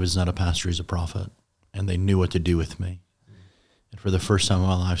goodness, David's not a pastor, he's a prophet. And they knew what to do with me. And for the first time in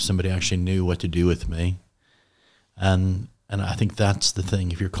my life, somebody actually knew what to do with me. And I think that's the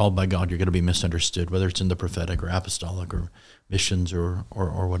thing. If you're called by God, you're going to be misunderstood, whether it's in the prophetic or apostolic or missions or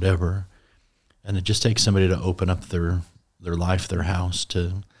whatever. And it just takes somebody to open up their life, their house,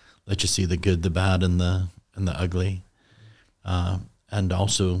 to let you see the good, the bad, and the ugly. And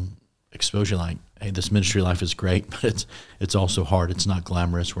also expose you like, hey, this ministry life is great, but it's also hard. It's not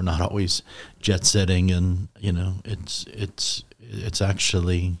glamorous. We're not always jet setting, and it's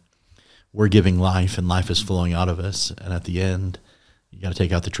actually, we're giving life, and life is flowing out of us. And at the end, you got to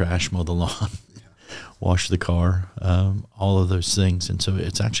take out the trash, mow the lawn, wash the car, all of those things. And so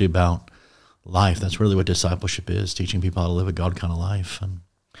it's actually about life. That's really what discipleship is, teaching people how to live a God kind of life.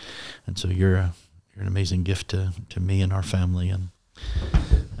 And so you're an amazing gift to me and our family. And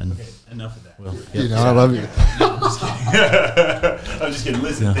okay, enough of that. Well, I love you. No, I'm just kidding.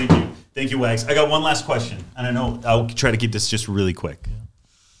 Listen, thank you, Wags. I got one last question, and I know I'll try to keep this just really quick. Yeah.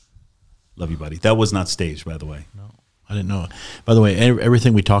 Love you, buddy. That was not staged, by the way. No, I didn't know. By the way,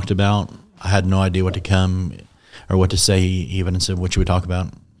 everything we talked about, I had no idea what to come or what to say. He even said, "What should we talk about?"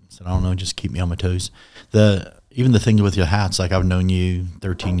 I said, "I don't know. Just keep me on my toes." Even the thing with your hats, like I've known you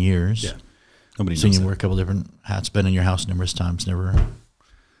 13 years. Yeah. Nobody knows seen you that. wear a couple different hats. Been in your house numerous times. Never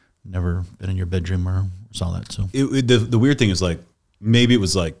been in your bedroom or saw that. So the weird thing is, like, maybe it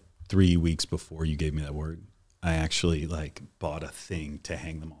was like 3 weeks before you gave me that word, I actually like bought a thing to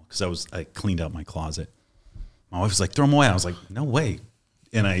hang them all because I cleaned out my closet. my wife was like, throw them away. I was like, no way.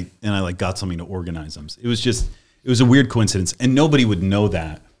 And I like got something to organize them. It was a weird coincidence, and nobody would know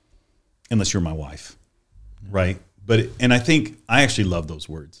that unless you're my wife, right? And I think I actually love those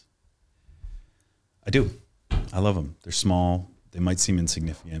words. I do. I love them. They're small. They might seem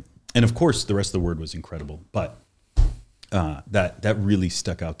insignificant. And of course, the rest of the word was incredible, but that really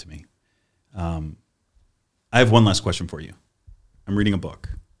stuck out to me. I have one last question for you. I'm reading a book.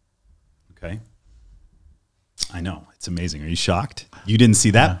 Okay. I know. It's amazing. Are you shocked? You didn't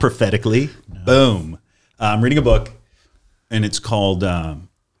see that prophetically? No. Boom. I'm reading a book, and it's called,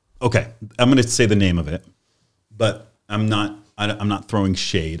 okay, I'm going to say the name of it, but I'm not throwing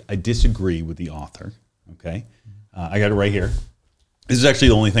shade. I disagree with the author. Okay. I got it right here. This is actually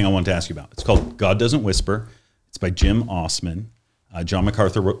the only thing I wanted to ask you about. It's called God Doesn't Whisper. It's by Jim Osman. John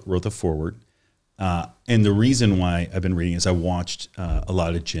MacArthur wrote the foreword. And the reason why I've been reading is I watched a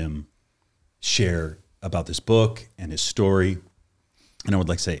lot of Jim share about this book and his story. And I would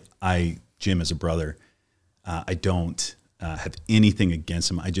like to say, Jim is a brother. I don't have anything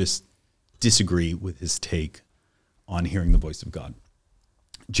against him. I just disagree with his take on hearing the voice of God.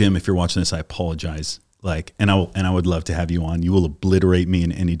 Jim, if you're watching this, I apologize. And I would love to have you on. You will obliterate me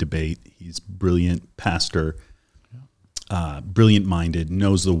in any debate. He's brilliant pastor, brilliant-minded,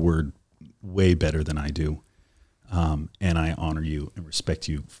 knows the word way better than I do. And I honor you and respect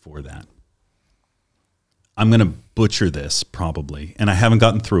you for that. I'm going to butcher this probably, and I haven't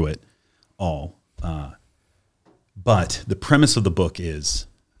gotten through it all. But the premise of the book is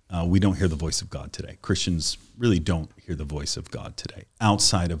we don't hear the voice of God today. Christians really don't hear the voice of God today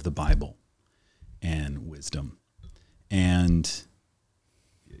outside of the Bible and wisdom. And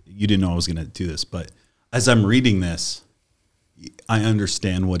you didn't know I was going to do this, but as I'm reading this, I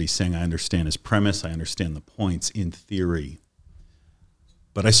understand what he's saying. I understand his premise. I understand the points in theory.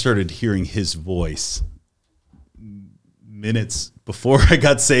 But I started hearing his voice minutes before I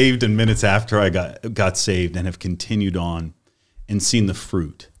got saved and minutes after I got saved, and have continued on and seen the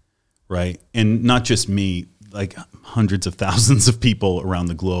fruit, right? And not just me, like hundreds of thousands of people around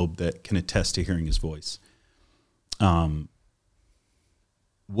the globe that can attest to hearing his voice. What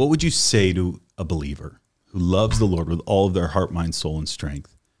would you say to a believer who loves the Lord with all of their heart, mind, soul, and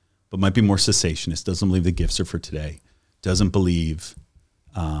strength, but might be more cessationist, doesn't believe the gifts are for today, doesn't believe,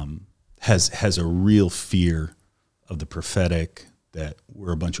 has a real fear of the prophetic, that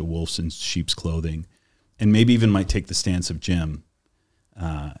we're a bunch of wolves in sheep's clothing, and maybe even might take the stance of Jim.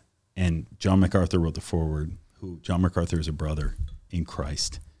 And John MacArthur wrote the foreword. John MacArthur is a brother in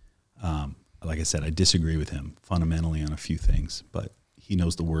Christ. Like I said, I disagree with him fundamentally on a few things, but he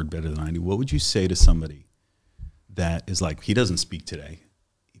knows the word better than I do. What would you say to somebody that is like, he doesn't speak today,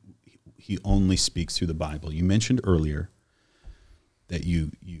 he only speaks through the Bible? You mentioned earlier that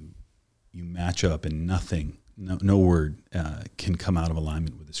you match up and nothing, no word can come out of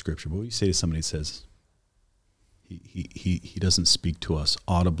alignment with the scripture. What would you say to somebody that says he doesn't speak to us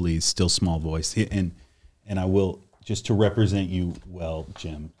audibly, still small voice? And I will, just to represent you well,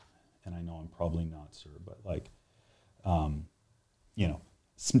 Jim, and I know I'm probably not, sir, but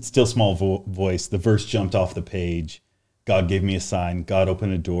still small voice. The verse jumped off the page. God gave me a sign. God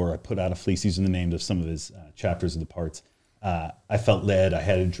opened a door. I put out a fleece. These are the names of some of his chapters of the parts. I felt led. I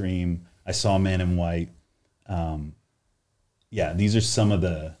had a dream. I saw a man in white. These are some of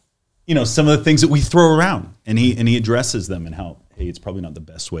the things that we throw around, and he addresses them and how, hey, it's probably not the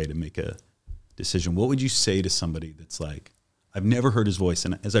best way to make a decision. What would you say to somebody that's like, I've never heard his voice?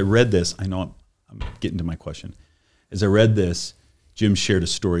 And as I read this, I know I'm getting to my question. As I read this, Jim shared a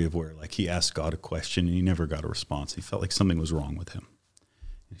story of where, like, he asked God a question and he never got a response. He felt like something was wrong with him.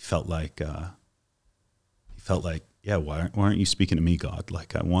 He felt like, yeah, why aren't you speaking to me, God?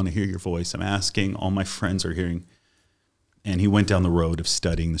 Like, I want to hear your voice. I'm asking. All my friends are hearing. And he went down the road of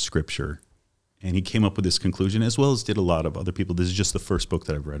studying the scripture, and he came up with this conclusion, as well as did a lot of other people. This is just the first book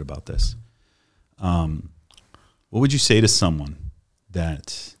that I've read about this. What would you say to someone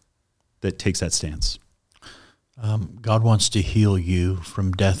that takes that stance? God wants to heal you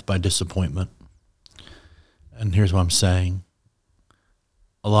from death by disappointment. And here's what I'm saying.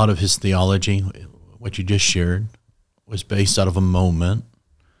 A lot of his theology, what you just shared, was based out of a moment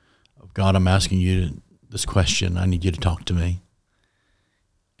of, God, I'm asking you this question. I need you to talk to me.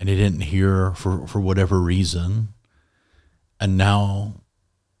 And he didn't hear for whatever reason. And now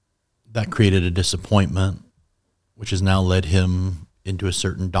that created a disappointment, which has now led him into a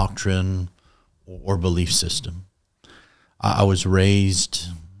certain doctrine or belief system. I was raised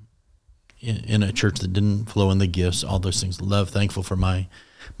in a church that didn't flow in the gifts, all those things. Thankful for my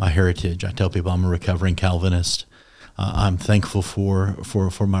heritage. I tell people I'm a recovering Calvinist. I'm thankful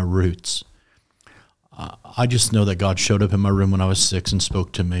for my roots. I just know that God showed up in my room when I was 6 and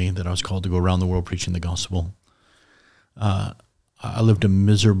spoke to me, that I was called to go around the world preaching the gospel. I lived a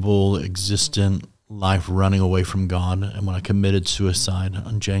miserable, existent life running away from God. And when I committed suicide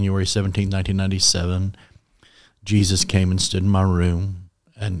on January 17, 1997, Jesus came and stood in my room,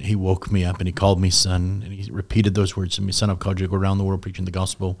 and he woke me up and he called me son, and he repeated those words to me: "Son, I've called you to go around the world preaching the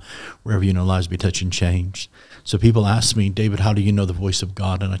gospel, wherever you know lives be touched and changed." So people ask me, "David, how do you know the voice of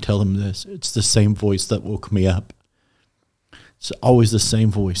God?" And I tell them this: it's the same voice that woke me up. It's always the same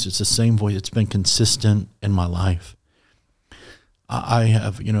voice. It's the same voice. It's been consistent in my life. I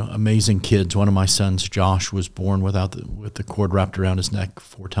have, amazing kids. One of my sons, Josh, was born with the cord wrapped around his neck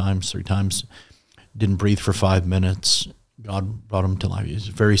 3 times. Didn't breathe for 5 minutes. God brought him to life. He was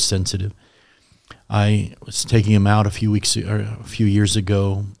very sensitive. I was taking him out a few years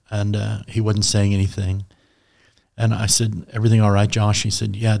ago, and he wasn't saying anything. And I said, "Everything all right, Josh?" He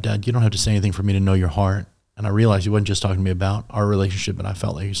said, "Yeah, Dad, you don't have to say anything for me to know your heart." And I realized he wasn't just talking to me about our relationship, but I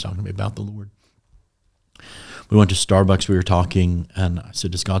felt like he was talking to me about the Lord. We went to Starbucks, we were talking, and I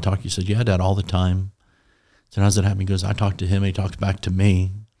said, "Does God talk to you?" He said, "Yeah, Dad, all the time." I said, "How's that happen?" He goes, "I talk to him, and he talks back to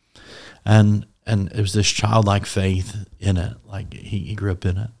me." And it was this childlike faith in it, like he grew up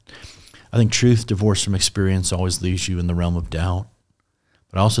in it. I think truth divorced from experience always leaves you in the realm of doubt.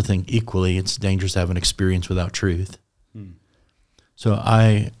 But I also think equally it's dangerous to have an experience without truth. So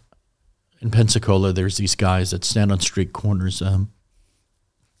in Pensacola, there's these guys that stand on street corners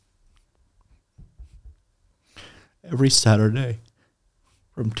every Saturday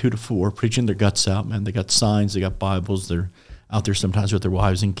from 2 to 4, preaching their guts out, man. They got signs, they got Bibles, they're out there sometimes with their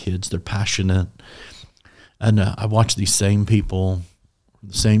wives and kids, they're passionate. And I watch these same people,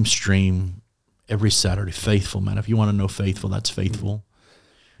 the same stream every Saturday, faithful, man. If you want to know faithful, that's faithful.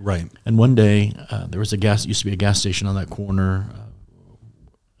 Right. And one day, there was used to be a gas station on that corner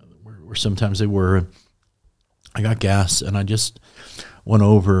where sometimes they were. I got gas, and I just went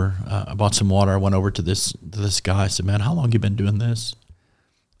over. I bought some water. I went over to this guy. I said, "Man, how long have you been doing this?"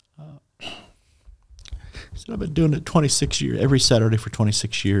 He said, "I've been doing it 26 years, every Saturday for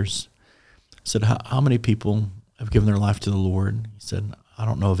 26 years. I said, how many people have given their life to the Lord?" He said, "I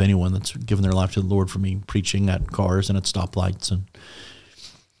don't know of anyone that's given their life to the Lord for me preaching at cars and at stoplights."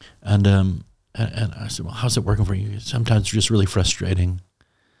 And I said, "Well, how's it working for you?" Sometimes it's just really frustrating.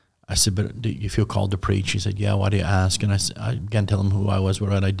 I said, "But do you feel called to preach?" He said, "Yeah, why do you ask?" And I began to tell him who I was,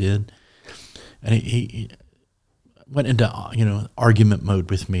 what I did. And he went into argument mode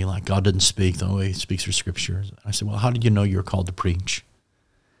with me, like God didn't speak the way he speaks through scriptures. I said, "Well, how did you know you were called to preach?"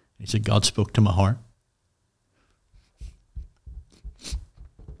 He said, "God spoke to my heart."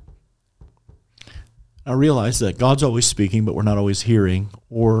 I realized that God's always speaking, but we're not always hearing,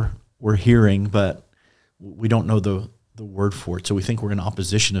 or we're hearing, but we don't know the word for it. So we think we're in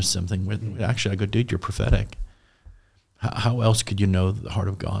opposition of something. Actually, I go, "Dude, you're prophetic. How else could you know the heart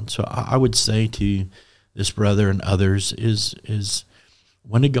of God?" So I would say to this brother and others is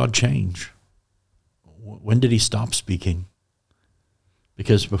when did God change? When did he stop speaking?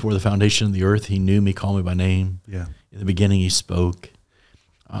 Because before the foundation of the earth, he knew me, called me by name. Yeah. In the beginning, he spoke.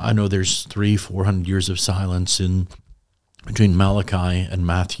 I know there's 300-400 years of silence between Malachi and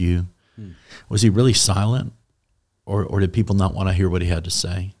Matthew. Was he really silent? Or did people not want to hear what he had to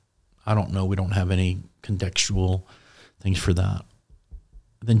say? I don't know. We don't have any contextual things for that.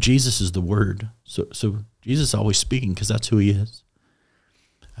 Then Jesus is the Word. So Jesus is always speaking because that's who he is.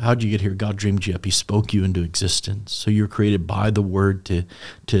 How did you get here? God dreamed you up. He spoke you into existence. So you're created by the Word to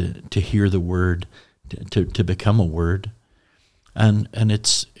hear the Word, to become a Word. And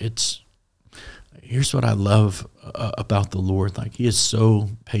it's here's what I love about the Lord. Like, he is so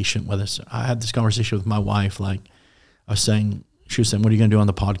patient with us. I had this conversation with my wife, like, she was saying, "What are you going to do on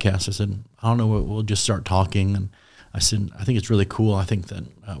the podcast?" I said, "I don't know. We'll just start talking." And I said, "I think it's really cool. I think that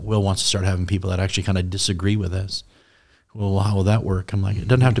Will wants to start having people that actually kind of disagree with us." "Well, how will that work?" I'm like, "It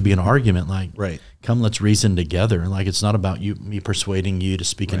doesn't have to be an argument. Like, right. Come, let's reason together. Like, it's not about me persuading you to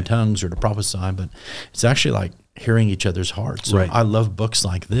speak in tongues or to prophesy, but it's actually like hearing each other's hearts." So right. I love books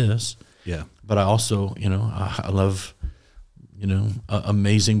like this. Yeah. But I also, I love,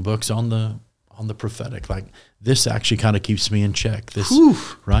 amazing books on the prophetic. Like, this actually kind of keeps me in check. This,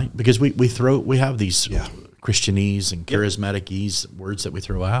 right? Because we have these Christianese and charismatic-ese words that we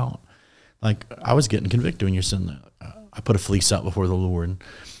throw out. Like, I was getting convicted when you're saying that. I put a fleece out before the Lord.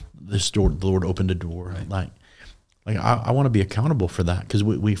 The Lord opened a door. Right. Like I want to be accountable for that, because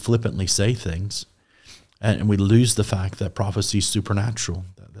we flippantly say things, and we lose the fact that prophecy is supernatural.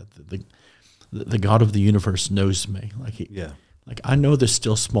 That the God of the universe knows me. Like I know this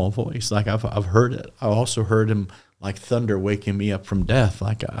still small voice. Like I've heard it. I also heard him like thunder waking me up from death.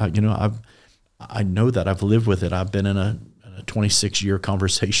 Like I've I know that I've lived with it. I've been in a 26-year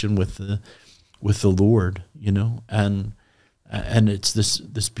conversation with the Lord, you know, and it's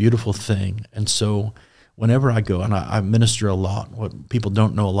this beautiful thing. And so whenever I go, and I minister a lot, what people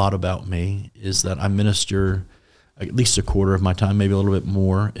don't know a lot about me is that I minister at least a quarter of my time, maybe a little bit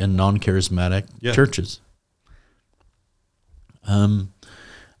more, in non-charismatic churches.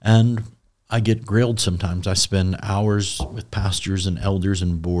 And I get grilled sometimes. I spend hours with pastors and elders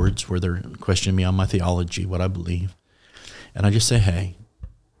and boards where they're questioning me on my theology, what I believe. And I just say, hey,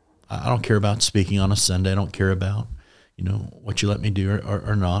 I don't care about speaking on a Sunday. I don't care about, you know, what you let me do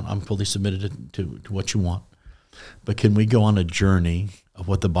or not. I'm fully submitted to what you want. But can we go on a journey of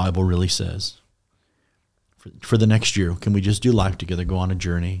what the Bible really says? For the next year, can we just do life together, go on a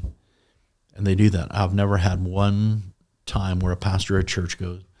journey? And they do that. I've never had one time where a pastor at church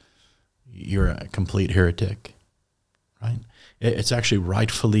goes, you're a complete heretic, right? It's actually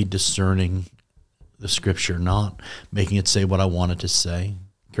rightfully discerning the Scripture, not making it say what I want it to say.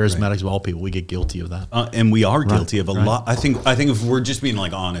 Charismatics of all people, we get guilty of that. And we are guilty of a lot. I think if we're just being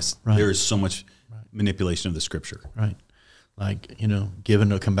like honest, there is so much manipulation of the Scripture. Right. Like, you know, given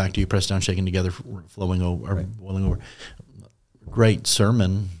to come back to you, pressed down, shaken together, flowing over, or boiling over. Great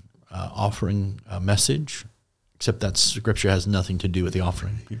sermon, offering a message, except that Scripture has nothing to do with the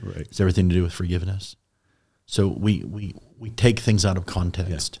offering. Right. It's everything to do with forgiveness. So we take things out of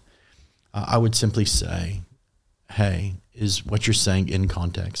context. Yeah. I would simply say, hey, is what you're saying in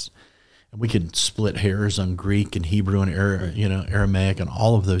context? And we could split hairs on Greek and Hebrew and Aramaic and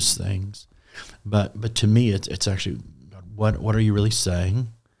all of those things. But to me, it's actually, what are you really saying?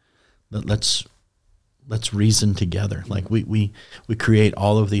 Let's reason together. Like we create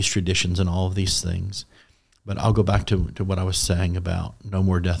all of these traditions and all of these things. But I'll go back to what I was saying about no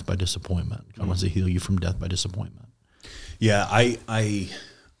more death by disappointment. God wants to heal you from death by disappointment. Yeah, I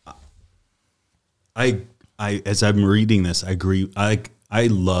as I'm reading this, I agree. I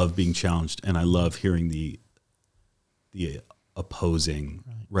love being challenged, and I love hearing the opposing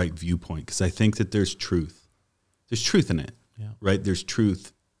right viewpoint, because I think that there's truth. There's truth in it, right? There's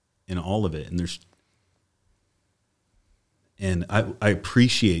truth in all of it, and I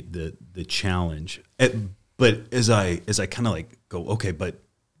appreciate the challenge. But as I kind of like go, okay, but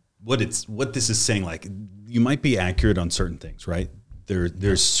what this is saying, like, you might be accurate on certain things, right?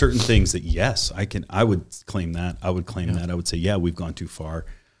 There's certain things that, yes, I would claim that. I would claim that. I would say, yeah, we've gone too far,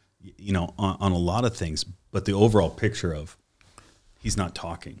 you know, on a lot of things. But the overall picture of he's not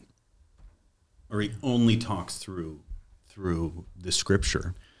talking, or he only talks through the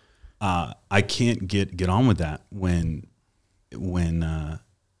Scripture. I can't get on with that when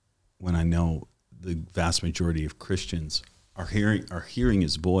I know the vast majority of Christians are hearing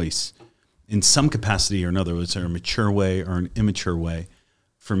his voice in some capacity or another, whether it's in a mature way or an immature way.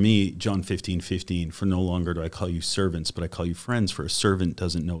 For me, John 15:15, for no longer do I call you servants, but I call you friends, for a servant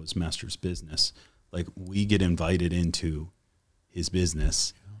doesn't know his master's business. Like, we get invited into his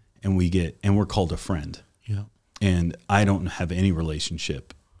business, and we're called a friend. Yeah. And I don't have any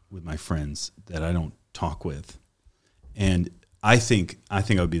relationship with my friends that I don't talk with. And I think I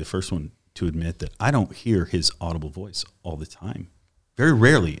would be the first one to admit that I don't hear his audible voice all the time. Very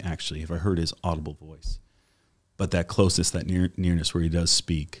rarely, actually, have I heard his audible voice. But that closeness, that nearness where he does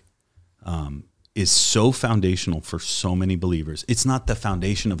speak, is so foundational for so many believers. It's not the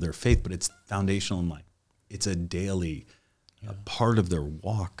foundation of their faith, but it's foundational in life. It's a daily part of their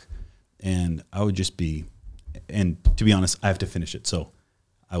walk. And I would just be, and to be honest, I have to finish it. So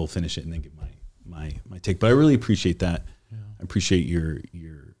I will finish it and then give my take. But I really appreciate that. Yeah. I appreciate your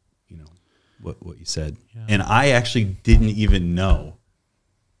you know, what you said. Yeah. And I actually didn't even know.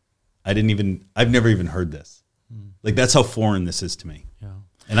 I've never even heard this. Like, that's how foreign this is to me. Yeah.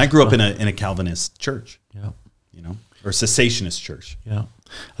 And I grew up in a Calvinist church. Yeah. You know, or a cessationist church. Yeah.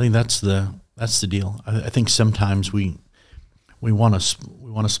 I think that's the deal. I think sometimes we want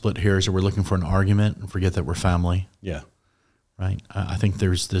to split hairs, or we're looking for an argument and forget that we're family. Yeah. Right. I think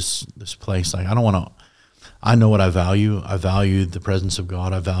there's this place, like, I know what I value. I value the presence of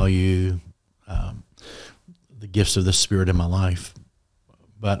God. I value the gifts of the Spirit in my life.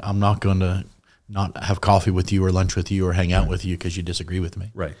 But I'm not going to not have coffee with you or lunch with you or hang out with you because you disagree with me.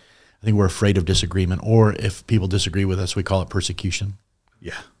 Right. I think we're afraid of disagreement, or if people disagree with us, we call it persecution.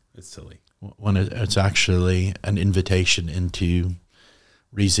 Yeah, it's silly. When it's actually an invitation into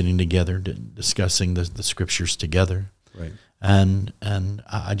reasoning together, discussing the Scriptures together. Right. And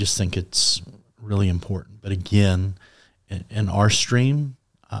I just think it's really important. But again, in our stream,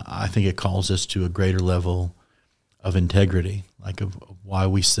 I think it calls us to a greater level of integrity, like of why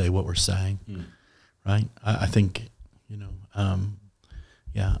we say what we're saying, right? I think,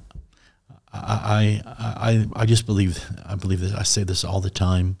 I just believe, I believe that I say this all the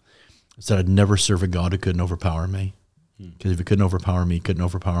time, is that I'd never serve a God who couldn't overpower me. Because if he couldn't overpower me, he couldn't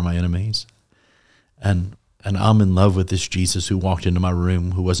overpower my enemies. And I'm in love with this Jesus who walked into my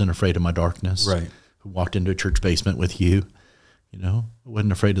room, who wasn't afraid of my darkness. Right. Who walked into a church basement with you,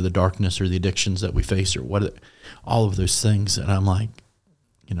 wasn't afraid of the darkness or the addictions that we face or all of those things. And I'm like,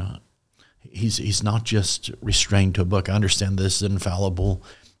 he's not just restrained to a book. I understand this is infallible,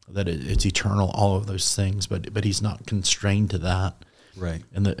 that it's eternal, all of those things, but he's not constrained to that. Right.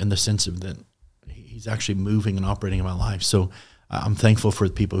 In the sense of that he's actually moving and operating in my life. So I'm thankful for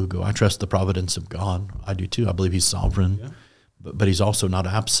the people who go, I trust the providence of God. I do too. I believe he's sovereign, but he's also not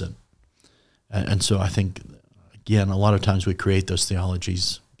absent. And so I think, again, a lot of times we create those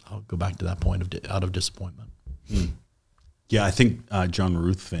theologies. I'll go back to that point out of disappointment. Yeah, I think John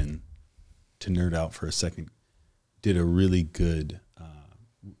Ruthven, to nerd out for a second, did a really good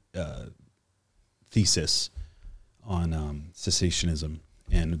thesis on cessationism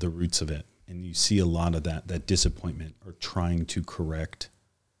and the roots of it. And you see a lot of that disappointment or trying to correct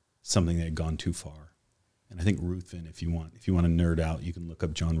something that had gone too far. And I think Ruthven, if you want to nerd out, you can look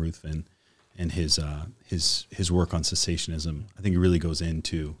up John Ruthven and his work on cessationism. I think it really goes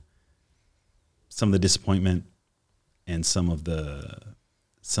into some of the disappointment and some of the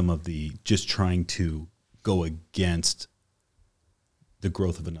just trying to go against the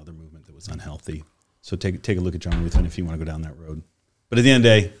growth of another movement that was unhealthy. So take a look at John Ruthven if you want to go down that road. But at the end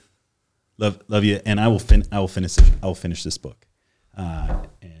of the day, love you, and I will finish this book, and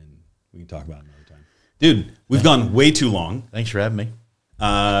we can talk about it another time. Dude, we've gone way too long. Thanks for having me.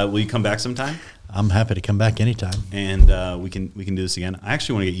 Will you come back sometime? I'm happy to come back anytime. And we can do this again. I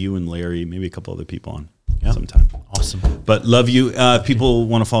actually want to get you and Larry, maybe a couple other people on sometime. Awesome. But love you. If people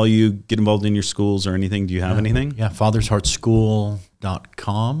want to follow you, get involved in your schools or anything, do you have anything? Yeah,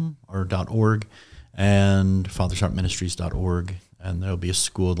 fathersheartschool.com or .org and fathersheartministries.org. And there'll be a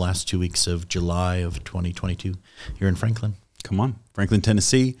school the last 2 weeks of July of 2022 here in Franklin. Come on, Franklin,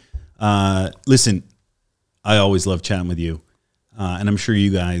 Tennessee. Listen, I always love chatting with you. And I'm sure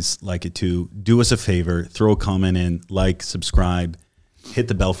you guys like it too. Do us a favor, throw a comment in, like, subscribe, hit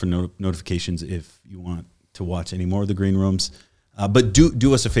the bell for notifications if you want to watch any more of the Green Rooms. But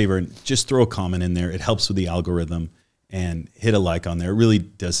do us a favor and just throw a comment in there. It helps with the algorithm, and hit a like on there. It really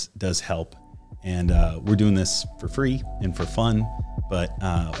does help. And we're doing this for free and for fun, but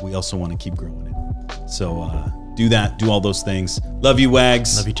we also want to keep growing it. So do that, do all those things. Love you,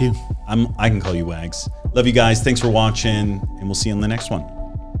 Wags. Love you too. I can call you Wags. Love you guys. Thanks for watching, and we'll see you on the next one.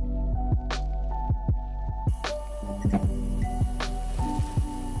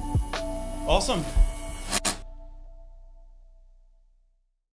 Awesome.